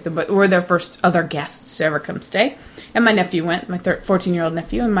ever stay with them, but were their first other guests to ever come stay. And my nephew went, my 14-year-old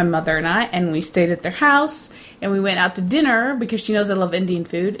nephew, and my mother and I, and we stayed at their house. And we went out to dinner because she knows I love Indian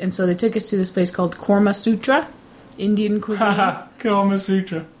food. And so they took us to this place called Korma Sutra, Indian cuisine. Haha, Kama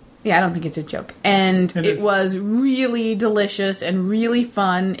Sutra. Yeah, I don't think it's a joke. And it was really delicious and really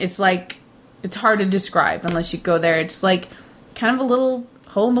fun. It's like, it's hard to describe unless you go there. It's like kind of a little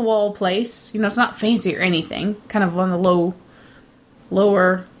hole-in-the-wall place. You know, it's not fancy or anything. Kind of on the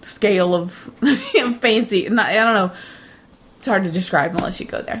lower scale of fancy. I don't know. It's hard to describe unless you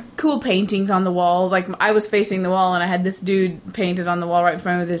go there. Cool paintings on the walls. Like, I was facing the wall and I had this dude painted on the wall right in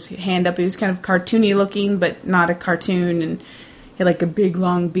front of his hand up. He was kind of cartoony looking, but not a cartoon. And he had like a big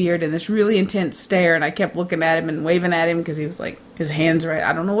long beard and this really intense stare. And I kept looking at him and waving at him because he was like, his hands right.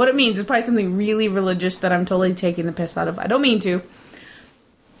 I don't know what it means. It's probably something really religious that I'm totally taking the piss out of. I don't mean to.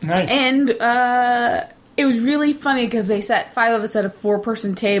 Nice. And it was really funny because they sat 5 of us at a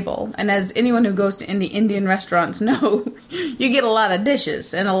 4-person table. And as anyone who goes to Indian restaurants know, you get a lot of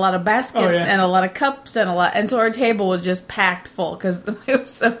dishes and a lot of baskets and a lot of cups and a lot. And so our table was just packed full because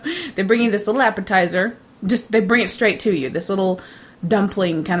they bring you this little appetizer. They bring it straight to you. This little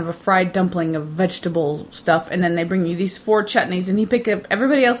dumpling, kind of a fried dumpling of vegetable stuff. And then they bring you these 4 chutneys. And he picked up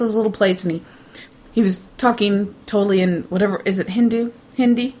everybody else's little plates. And he was talking totally in whatever, is it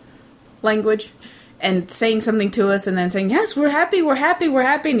Hindi language? And saying something to us and then saying, yes, we're happy.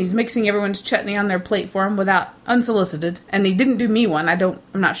 And he's mixing everyone's chutney on their plate for him without unsolicited. And he didn't do me one. I'm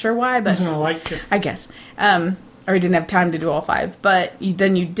not sure why, but Doesn't like it. I guess. Or he didn't have time to do all 5. But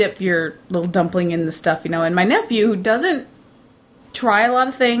then you dip your little dumpling in the stuff, And my nephew, who doesn't try a lot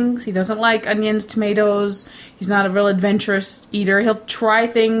of things, he doesn't like onions, tomatoes. He's not a real adventurous eater. He'll try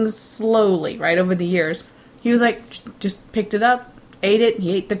things slowly, right, over the years. He was like, just picked it up, ate it.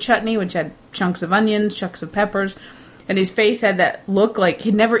 He ate the chutney, which had chunks of onions, chunks of peppers, and his face had that look like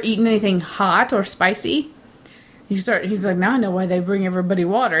he'd never eaten anything hot or spicy. He's like, now I know why they bring everybody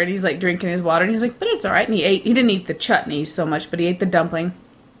water, and he's like drinking his water, and he's like, but it's all right. And he didn't eat the chutney so much, but he ate the dumpling.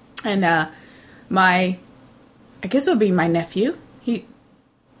 And I guess it would be my nephew.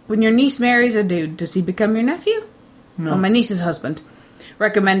 When your niece marries a dude, does he become your nephew? No. Well, my niece's husband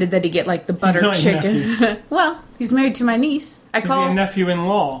recommended that he get like the butter He's not your chicken. Well, He's married to my niece. Is he a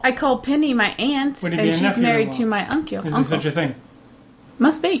nephew-in-law? I call Penny my aunt, Would he and be a she's nephew-in-law? married to my uncle. Is there such a thing?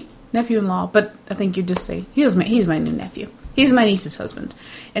 Must be. Nephew-in-law. But I think you just say, he's my new nephew. He's my niece's husband.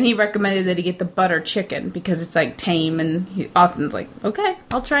 And he recommended that he get the butter chicken because it's like tame. And Austin's like, okay,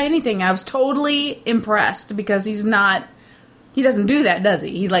 I'll try anything. I was totally impressed because he doesn't do that, does he?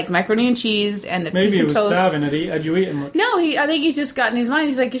 He liked macaroni and cheese and a Maybe piece he of was toast. starving. Had you eaten much? No, I think he's just got in his mind.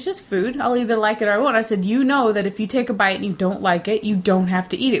 He's like, it's just food. I'll either like it or I won't. I said, you know that if you take a bite and you don't like it, you don't have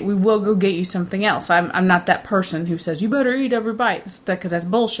to eat it. We will go get you something else. I'm not that person who says, you better eat every bite, because that's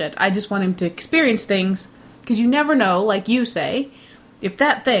bullshit. I just want him to experience things, because you never know, like you say, if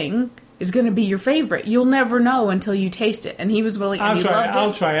that thing is going to be your favorite. You'll never know until you taste it. And he was willing, and he loved it.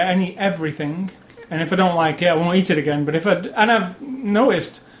 I'll try it. I eat everything. And if I don't like it, I won't eat it again. But and I've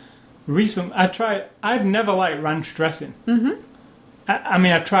noticed recently, I've never liked ranch dressing. Mm-hmm. I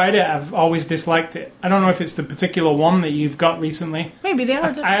mean, I've tried it. I've always disliked it. I don't know if it's the particular one that you've got recently. Maybe they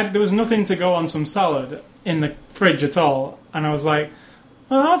are. There was nothing to go on some salad in the fridge at all. And I was like,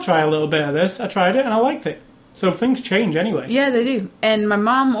 well, I'll try a little bit of this. I tried it and I liked it. So things change anyway. Yeah, they do. And my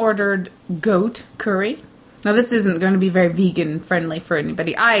mom ordered goat curry. Now, this isn't going to be very vegan friendly for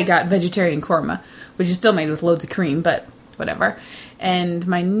anybody. I got vegetarian korma, which is still made with loads of cream, but whatever. And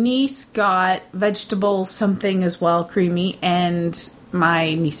my niece got vegetable something as well, creamy. And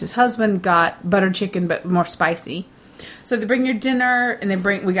my niece's husband got butter chicken, but more spicy. So they bring your dinner, and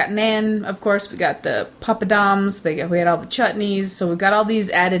we got naan, of course. We got the papadums. We had all the chutneys. So we got all these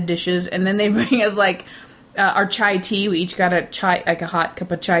added dishes. And then they bring us our chai tea. We each got a hot cup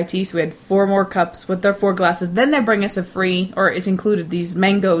of chai tea. So we had 4 more cups with our 4 glasses. Then they bring us it's included these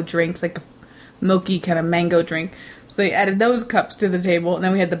mango drinks, like a milky kind of mango drink. So they added those cups to the table. And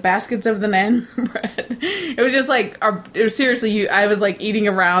then we had the baskets of the naan bread. It was just seriously, I was like eating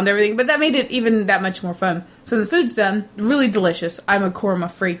around everything. But that made it even that much more fun. So the food's done. Really delicious. I'm a korma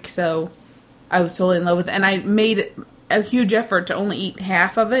freak, so I was totally in love with it. And I made a huge effort to only eat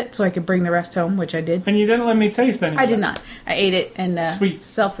half of it so I could bring the rest home, which I did. And you didn't let me taste any of it? I did not. I ate it, and Sweet.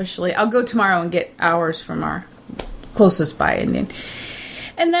 Selfishly, I'll go tomorrow and get ours from our closest by Indian.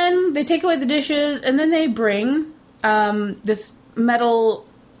 And then they take away the dishes, and then they bring this metal,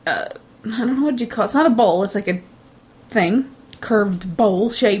 I don't know what you call it. It's not a bowl. It's like a thing, curved bowl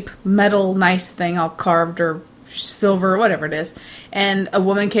shape, metal, nice thing, all carved or silver, whatever it is. And a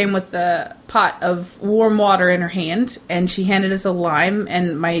woman came with a pot of warm water in her hand, and she handed us a lime,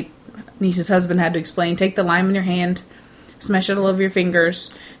 and my niece's husband had to explain, take the lime in your hand, smash it all over your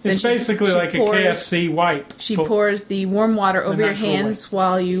fingers. It's basically like a KFC wipe. She pours the warm water over your hands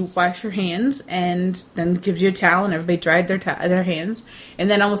while you wash your hands, and then gives you a towel, and everybody dried their hands. And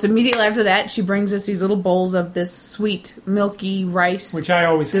then almost immediately after that, she brings us these little bowls of this sweet, milky rice, which I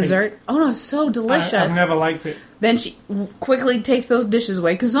always dessert. hate. Oh no, it's so delicious. I've never liked it. Then she quickly takes those dishes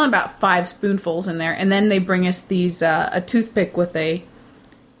away, because there's only about 5 spoonfuls in there. And then they bring us these a toothpick with a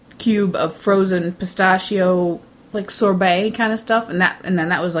cube of frozen pistachio, like sorbet kind of stuff, and then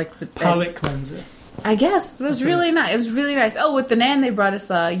that was like the palate cleanser. I guess it was really nice. It was really nice. Oh, with the naan they brought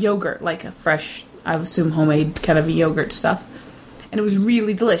us yogurt, like a fresh, I would assume homemade kind of a yogurt stuff, and it was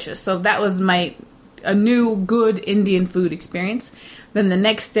really delicious. So that was a new good Indian food experience. Then the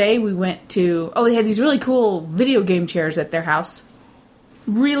next day we went to they had these really cool video game chairs at their house,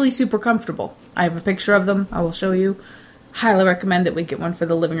 really super comfortable. I have a picture of them. I will show you. Highly recommend that we get one for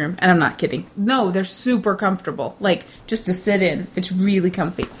the living room. And I'm not kidding. No, they're super comfortable. Like, just to sit in. It's really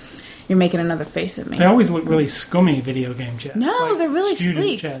comfy. You're making another face at me. They always look really scummy, video game chairs. No, like they're really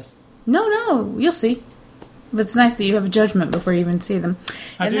sleek. Chairs. No, you'll see. But it's nice that you have a judgment before you even see them.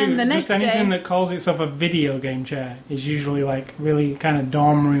 Then the next day, anything that calls itself a video game chair is usually like really kind of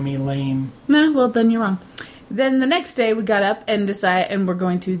dorm roomy, lame. No, well then you're wrong. Then the next day we got up and decided, and we're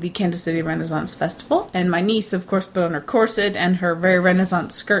going to the Kansas City Renaissance Festival. And my niece, of course, put on her corset and her very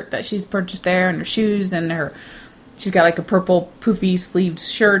Renaissance skirt that she's purchased there, and her shoes, and she's got like a purple poofy sleeved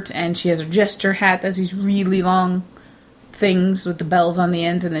shirt, and she has her jester hat that's these really long things with the bells on the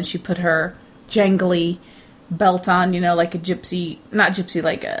end, and then she put her jangly belt on, like a gypsy, not gypsy,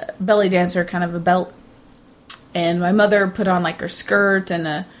 like a belly dancer kind of a belt. And my mother put on like her skirt and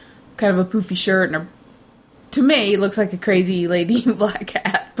a kind of a poofy shirt, and to me, it looks like a crazy lady in black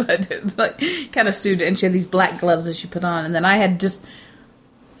hat, but it's like kind of suited. And she had these black gloves that she put on. And then I had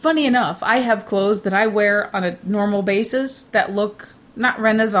funny enough, I have clothes that I wear on a normal basis that look not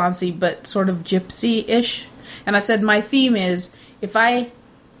Renaissance-y, but sort of gypsy-ish. And I said my theme is, if I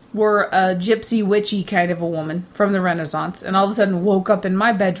were a gypsy witchy kind of a woman from the Renaissance, and all of a sudden woke up in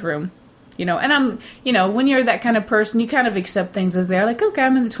my bedroom, And I'm, when you're that kind of person, you kind of accept things as they are. Like, okay,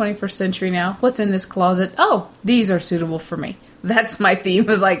 I'm in the 21st century now. What's in this closet? Oh, these are suitable for me. That's my theme. It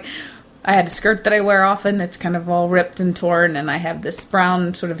was like, I had a skirt that I wear often. It's kind of all ripped and torn. And I have this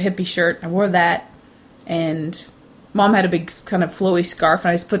brown sort of hippie shirt. I wore that. And Mom had a big kind of flowy scarf. And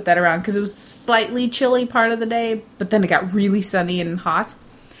I just put that around because it was slightly chilly part of the day. But then it got really sunny and hot.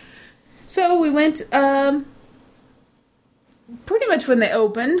 So we went... pretty much when they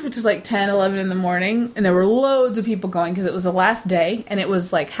opened, which was like 10, 11 in the morning, and there were loads of people going because it was the last day, and it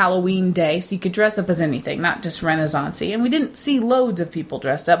was like Halloween day, so you could dress up as anything, not just Renaissance-y. And we didn't see loads of people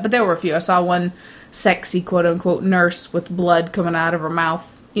dressed up, but there were a few. I saw one sexy, quote-unquote, nurse with blood coming out of her mouth.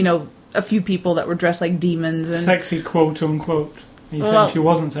 A few people that were dressed like demons. And sexy, quote-unquote. Are you saying she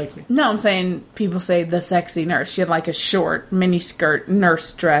wasn't sexy? No, I'm saying people say the sexy nurse. She had like a short mini skirt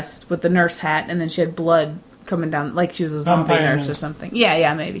nurse dress with the nurse hat, and then she had blood coming down, like she was a zombie nurse or something.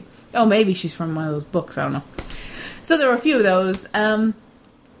 Yeah, maybe. Oh, maybe she's from one of those books. I don't know. So there were a few of those. And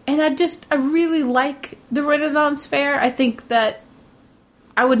I really like the Renaissance Fair. I think that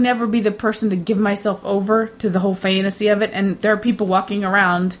I would never be the person to give myself over to the whole fantasy of it. And there are people walking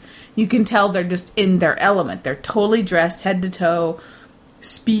around. You can tell they're just in their element. They're totally dressed head to toe,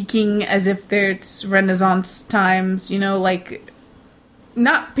 speaking as if it's Renaissance times, like...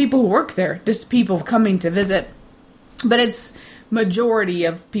 Not people who work there, just people coming to visit. But it's majority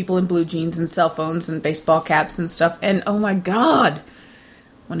of people in blue jeans and cell phones and baseball caps and stuff. And oh my God,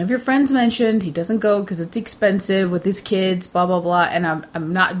 one of your friends mentioned he doesn't go because it's expensive with his kids, blah, blah, blah. And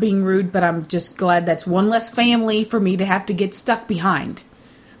I'm not being rude, but I'm just glad that's one less family for me to have to get stuck behind.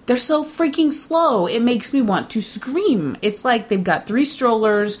 They're so freaking slow. It makes me want to scream. It's like they've got 3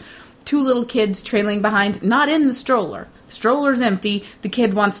 strollers, 2 little kids trailing behind, not in the stroller. Stroller's empty, the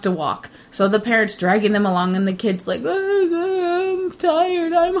kid wants to walk. So the parent's dragging them along and the kid's like, I'm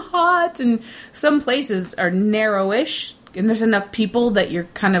tired, I'm hot. And some places are narrowish and there's enough people that you're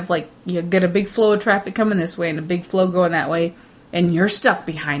kind of like, you get a big flow of traffic coming this way and a big flow going that way. And you're stuck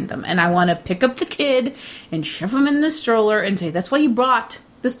behind them. And I want to pick up the kid and shove him in the stroller and say, that's why you brought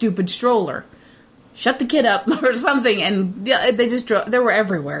the stupid stroller. Shut the kid up or something. And they just drove. They were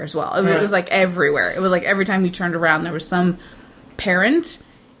everywhere as well. It was like everywhere. It was like every time you turned around, there was some parent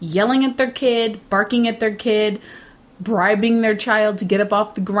yelling at their kid, barking at their kid, bribing their child to get up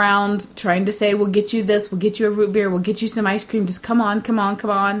off the ground, trying to say, we'll get you this, we'll get you a root beer, we'll get you some ice cream. Just come on, come on,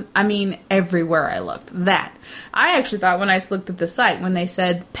 come on. I mean, everywhere I looked. That. I actually thought when I looked at the site, when they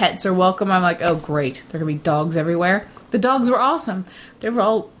said pets are welcome, I'm like, oh, great. There are going to be dogs everywhere. The dogs were awesome. They were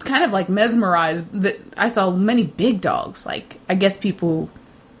all kind of like mesmerized. I saw many big dogs. Like, I guess people,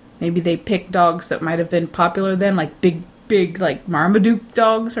 maybe they picked dogs that might have been popular then, like big, like Marmaduke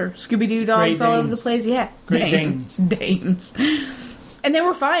dogs or Scooby-Doo dogs all over the place. Yeah. Great Danes. And they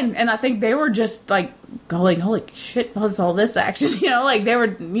were fine. And I think they were just like going, holy shit, what's all this action? Like they were,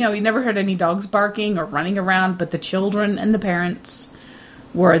 you never heard any dogs barking or running around, but the children and the parents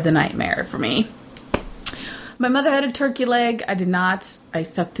were the nightmare for me. My mother had a turkey leg. I did not. I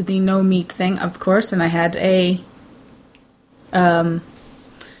stuck to the no meat thing, of course, and I had a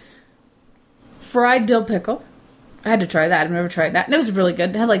fried dill pickle. I had to try that. I've never tried that. And it was really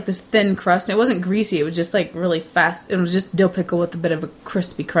good. It had like this thin crust. It wasn't greasy. It was just like really fast. It was just dill pickle with a bit of a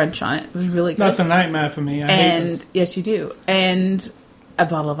crispy crunch on it. It was really good. That's a nightmare for me. I hate this. Yes, you do. And a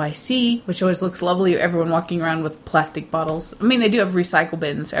bottle of iced, which always looks lovely. Everyone walking around with plastic bottles. I mean, they do have recycle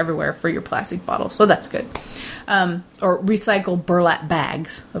bins everywhere for your plastic bottles, so that's good. Or recycle burlap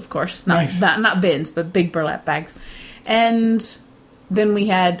bags, of course. Not bins, but big burlap bags. And then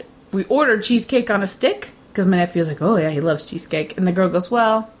we ordered cheesecake on a stick, because my nephew's like, oh yeah, he loves cheesecake. And the girl goes,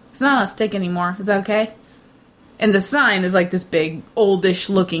 well, it's not on a stick anymore. Is that okay? And the sign is like this big, oldish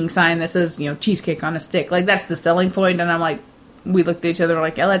looking sign that says, cheesecake on a stick. Like, that's the selling point. And I'm like, we looked at each other and we're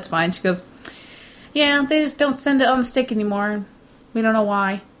like, yeah, that's fine. She goes, yeah, they just don't send it on a stick anymore. We don't know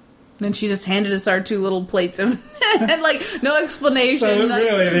why. And then she just handed us our 2 little plates and like, no explanation. So like,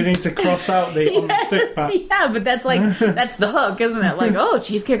 really, they need to cross out the on the stick part. Yeah, but that's like, that's the hook, isn't it? Like, oh,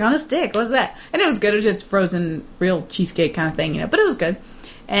 cheesecake on a stick. What's that? And it was good. It was just frozen, real cheesecake kind of thing, but it was good.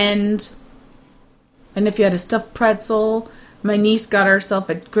 And if you had a stuffed pretzel, my niece got herself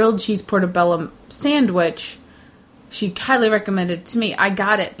a grilled cheese portobello sandwich. She highly recommended it to me. I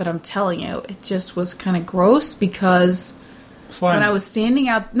got it, but I'm telling you, it just was kind of gross because Slime. When I was standing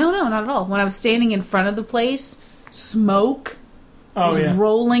out... No, not at all. When I was standing in front of the place, smoke was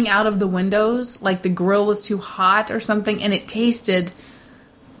rolling out of the windows. Like the grill was too hot or something, and it tasted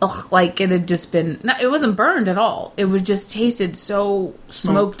like it had just been... No, it wasn't burned at all. It was just tasted so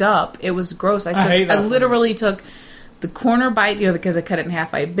smoked up. It was gross. I literally took the corner bite, because I cut it in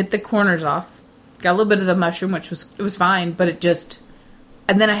half, I bit the corners off. Got a little bit of the mushroom, it was fine, but it just...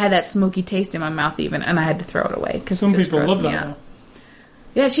 And then I had that smoky taste in my mouth even, and I had to throw it away. Cause some people love that.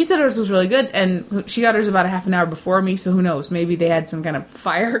 Yeah, she said hers was really good, and she got hers about a half an hour before me, so who knows? Maybe they had some kind of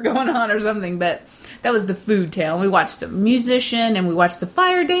fire going on or something, but that was the food tale. And we watched the musician, and we watched the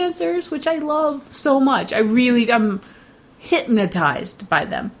fire dancers, which I love so much. I'm hypnotized by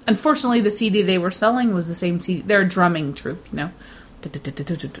them. Unfortunately, the CD they were selling was the same CD. They're a drumming troupe,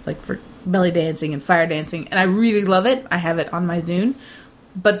 like for belly dancing and fire dancing, and I really love it. I have it on my Zune,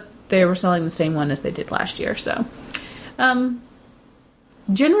 but they were selling the same one as they did last year. So,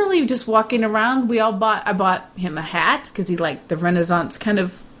 generally, just walking around, I bought him a hat because he liked the Renaissance kind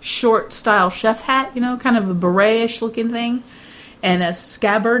of short style chef hat, kind of a beret-ish looking thing, and a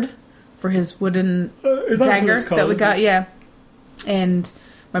scabbard for his wooden dagger that we got. Yeah, and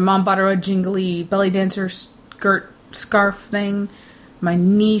my mom bought her a jingly belly dancer scarf thing. My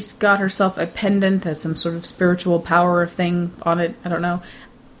niece got herself a pendant as some sort of spiritual power thing on it. I don't know.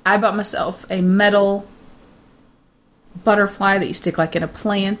 I bought myself a metal butterfly that you stick like in a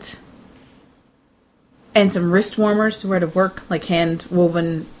plant, and some wrist warmers to wear to work, like hand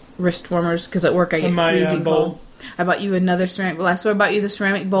woven wrist warmers, because at work I get freezing cold. I bought you another ceramic bowl. Last time I bought you the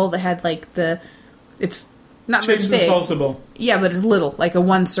ceramic bowl that had like it's not chips very big. And salsa bowl. Yeah, but it's little, like a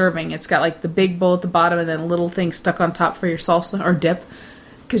one serving. It's got like the big bowl at the bottom and then a little thing stuck on top for your salsa or dip,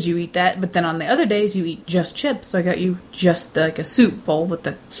 because you eat that. But then on the other days you eat just chips. So I got you just like a soup bowl with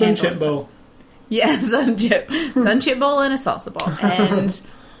the sun chip bowl. Yeah, sun chip bowl and a salsa bowl.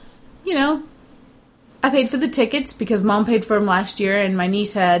 And I paid for the tickets because Mom paid for them last year, and my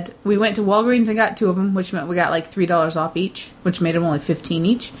niece we went to Walgreens and got 2 of them, which meant we got like $3 off each, which made them only $15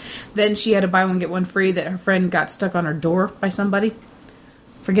 each. Then she had to buy one, get one free that her friend got stuck on her door by somebody.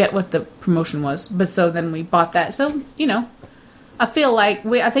 Forget what the promotion was, but so then we bought that. So, I feel like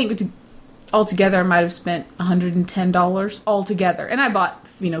altogether I might have spent $110 altogether. And I bought,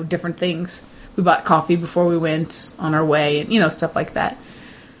 different things. We bought coffee before we went on our way and, stuff like that.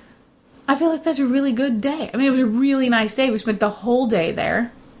 I feel like that's a really good day. I mean, it was a really nice day. We spent the whole day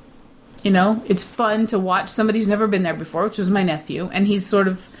there. It's fun to watch somebody who's never been there before, which was my nephew. And he's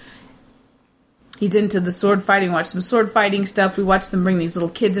into the sword fighting. Watched some sword fighting stuff. We watched them bring these little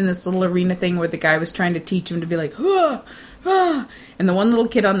kids in this little arena thing where the guy was trying to teach him to be like, ah, ah. And the one little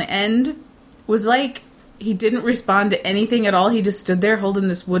kid on the end was like, he didn't respond to anything at all. He just stood there holding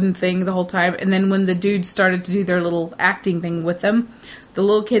this wooden thing the whole time. And then when the dudes started to do their little acting thing with them, the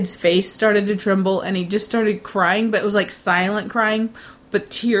little kid's face started to tremble and he just started crying, but it was like silent crying,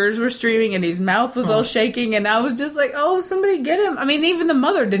 but tears were streaming and his mouth was all shaking. And I was just like, oh, somebody get him. I mean, even the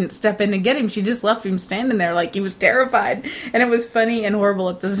mother didn't step in to get him. She just left him standing there like he was terrified. And it was funny and horrible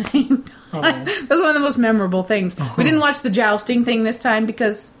at the same time. That was one of the most memorable things. We didn't watch the jousting thing this time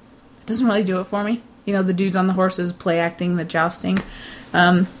because it doesn't really do it for me. The dudes on the horses play acting the jousting.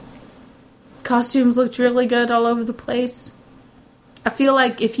 Costumes looked really good all over the place. I feel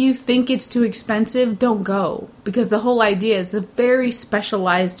like if you think it's too expensive, don't go. Because the whole idea is a very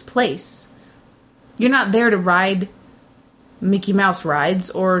specialized place. You're not there to ride Mickey Mouse rides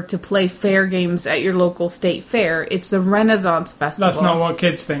or to play fair games at your local state fair. It's the Renaissance Festival. That's not what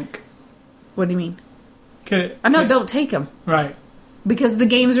kids think. What do you mean? I know, don't take them. Right. Because the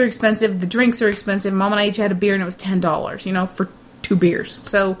games are expensive, the drinks are expensive. Mom and I each had a beer and it was $10, for 2 beers.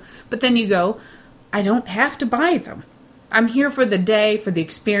 So, but then you go, I don't have to buy them. I'm here for the day, for the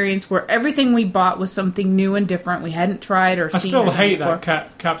experience, where everything we bought was something new and different we hadn't tried or seen. I still hate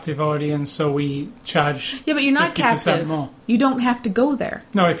that captive audience, so we charge. Yeah, but you're not captive. More. You don't have to go there.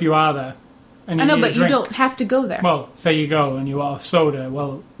 No, if you are there. And I know, but you don't have to go there. Well, say you go and you order soda.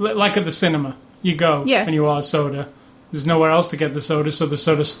 Well, like at the cinema, you go and you order soda. There's nowhere else to get the soda, so the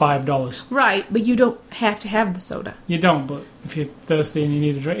soda's $5. Right, but you don't have to have the soda. You don't, but if you're thirsty and you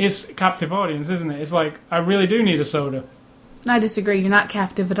need a drink... It's captive audience, isn't it? It's like, I really do need a soda. I disagree. You're not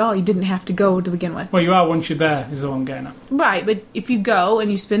captive at all. You didn't have to go to begin with. Well, you are once you're there, is what I'm getting at. Right, but if you go and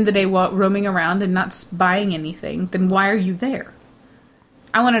you spend the day roaming around and not buying anything, then why are you there?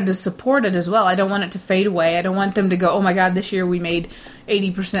 I wanted to support it as well. I don't want it to fade away. I don't want them to go, oh my god, this year we made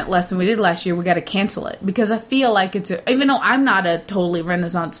 80% less than we did last year. We got to cancel it. Because I feel like even though I'm not a totally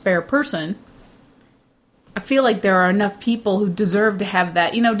Renaissance fair person, I feel like there are enough people who deserve to have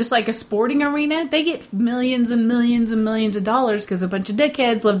that. Just like a sporting arena, they get millions and millions and millions of dollars because a bunch of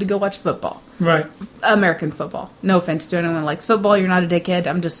dickheads love to go watch football. Right. American football. No offense to anyone who likes football. You're not a dickhead.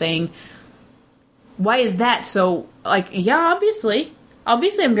 I'm just saying, why is that so, obviously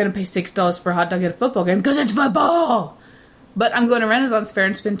I'm going to pay $6 for a hot dog at a football game because it's football. But I'm going to Renaissance Fair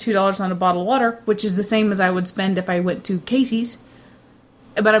and spend $2 on a bottle of water, which is the same as I would spend if I went to Casey's.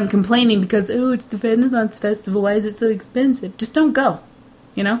 But I'm complaining because, it's the Renaissance Festival, why is it so expensive? Just don't go,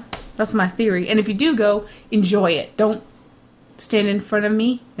 you know? That's my theory. And if you do go, enjoy it. Don't stand in front of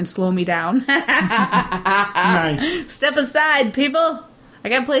me and slow me down. Nice. Step aside, people. I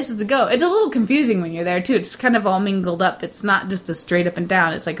got places to go. It's a little confusing when you're there, too. It's kind of all mingled up. It's not just a straight up and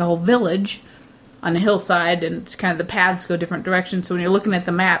down. It's like a whole village on a hillside, and it's kind of the paths go different directions. So when you're looking at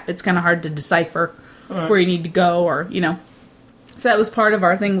the map, it's kind of hard to decipher where you need to go or, you know. So that was part of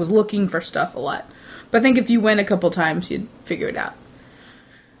our thing, was looking for stuff a lot. But I think if you went a couple times, you'd figure it out.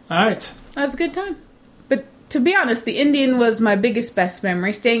 All right. That was a good time. But to be honest, the Indian was my biggest, best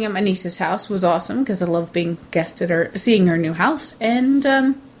memory. Staying at my niece's house was awesome because I love being guest at her, seeing her new house,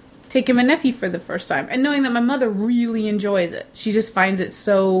 and taking my nephew for the first time. And knowing that my mother really enjoys it. She just finds it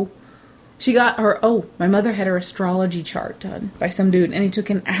so... She got her... my mother had her astrology chart done by some dude, and it took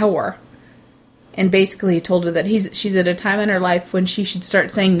an hour. And basically he told her that she's at a time in her life when she should start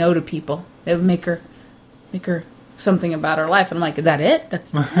saying no to people. It would make her something about her life. And I'm like, is that it?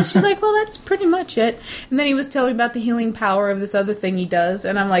 And she's like, well, that's pretty much it. And then he was telling me about the healing power of this other thing he does.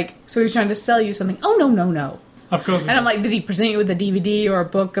 And I'm like, so he's trying to sell you something. Oh, no. Of course. And I'm like, did he present you with a DVD or a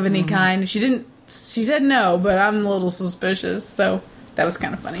book of any kind? She didn't. She said no, but I'm a little suspicious. So that was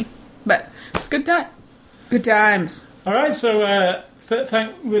kind of funny. But it was a good time. Good times. All right, so that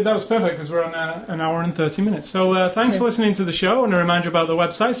was perfect because we're on an hour and 30 minutes. So thanks for listening to the show. And a reminder about the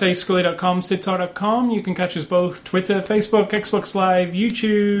websites, ascully.com, sidtalk.com. You can catch us both Twitter, Facebook, Xbox Live,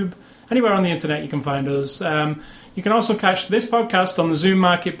 YouTube, anywhere on the internet you can find us. You can also catch this podcast on the Zoom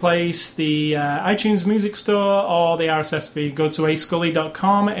Marketplace, the iTunes Music Store, or the RSS feed. Go to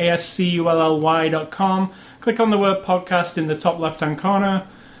ascully.com, ascully.com. Click on the word podcast in the top left-hand corner.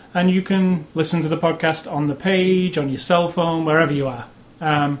 And you can listen to the podcast on the page, on your cell phone, wherever you are,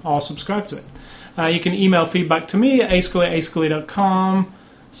 or subscribe to it. You can email feedback to me at ascully@ascully.com.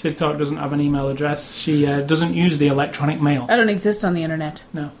 Sid Talk doesn't have an email address. She doesn't use the electronic mail. I don't exist on the internet.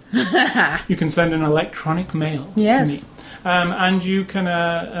 No. You can send an electronic mail to me. And you can,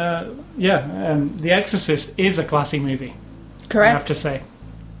 The Exorcist is a classy movie. Correct. I have to say.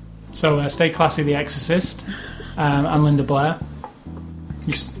 So stay classy, The Exorcist, and Linda Blair.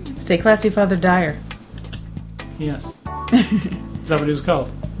 Stay classy, Father Dyer. Yes. Is that what he was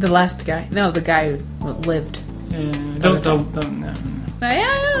called? The last guy. No, the guy who lived. Don't. No.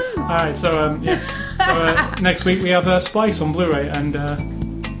 Alright, so, yes. So, next week we have Splice on Blu-ray, and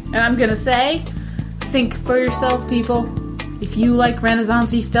I'm gonna say, think for yourself, people. If you like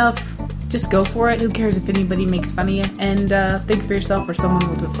Renaissance-y stuff, just go for it. Who cares if anybody makes fun of you? And think for yourself or someone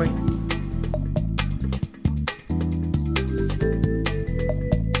will do it for you.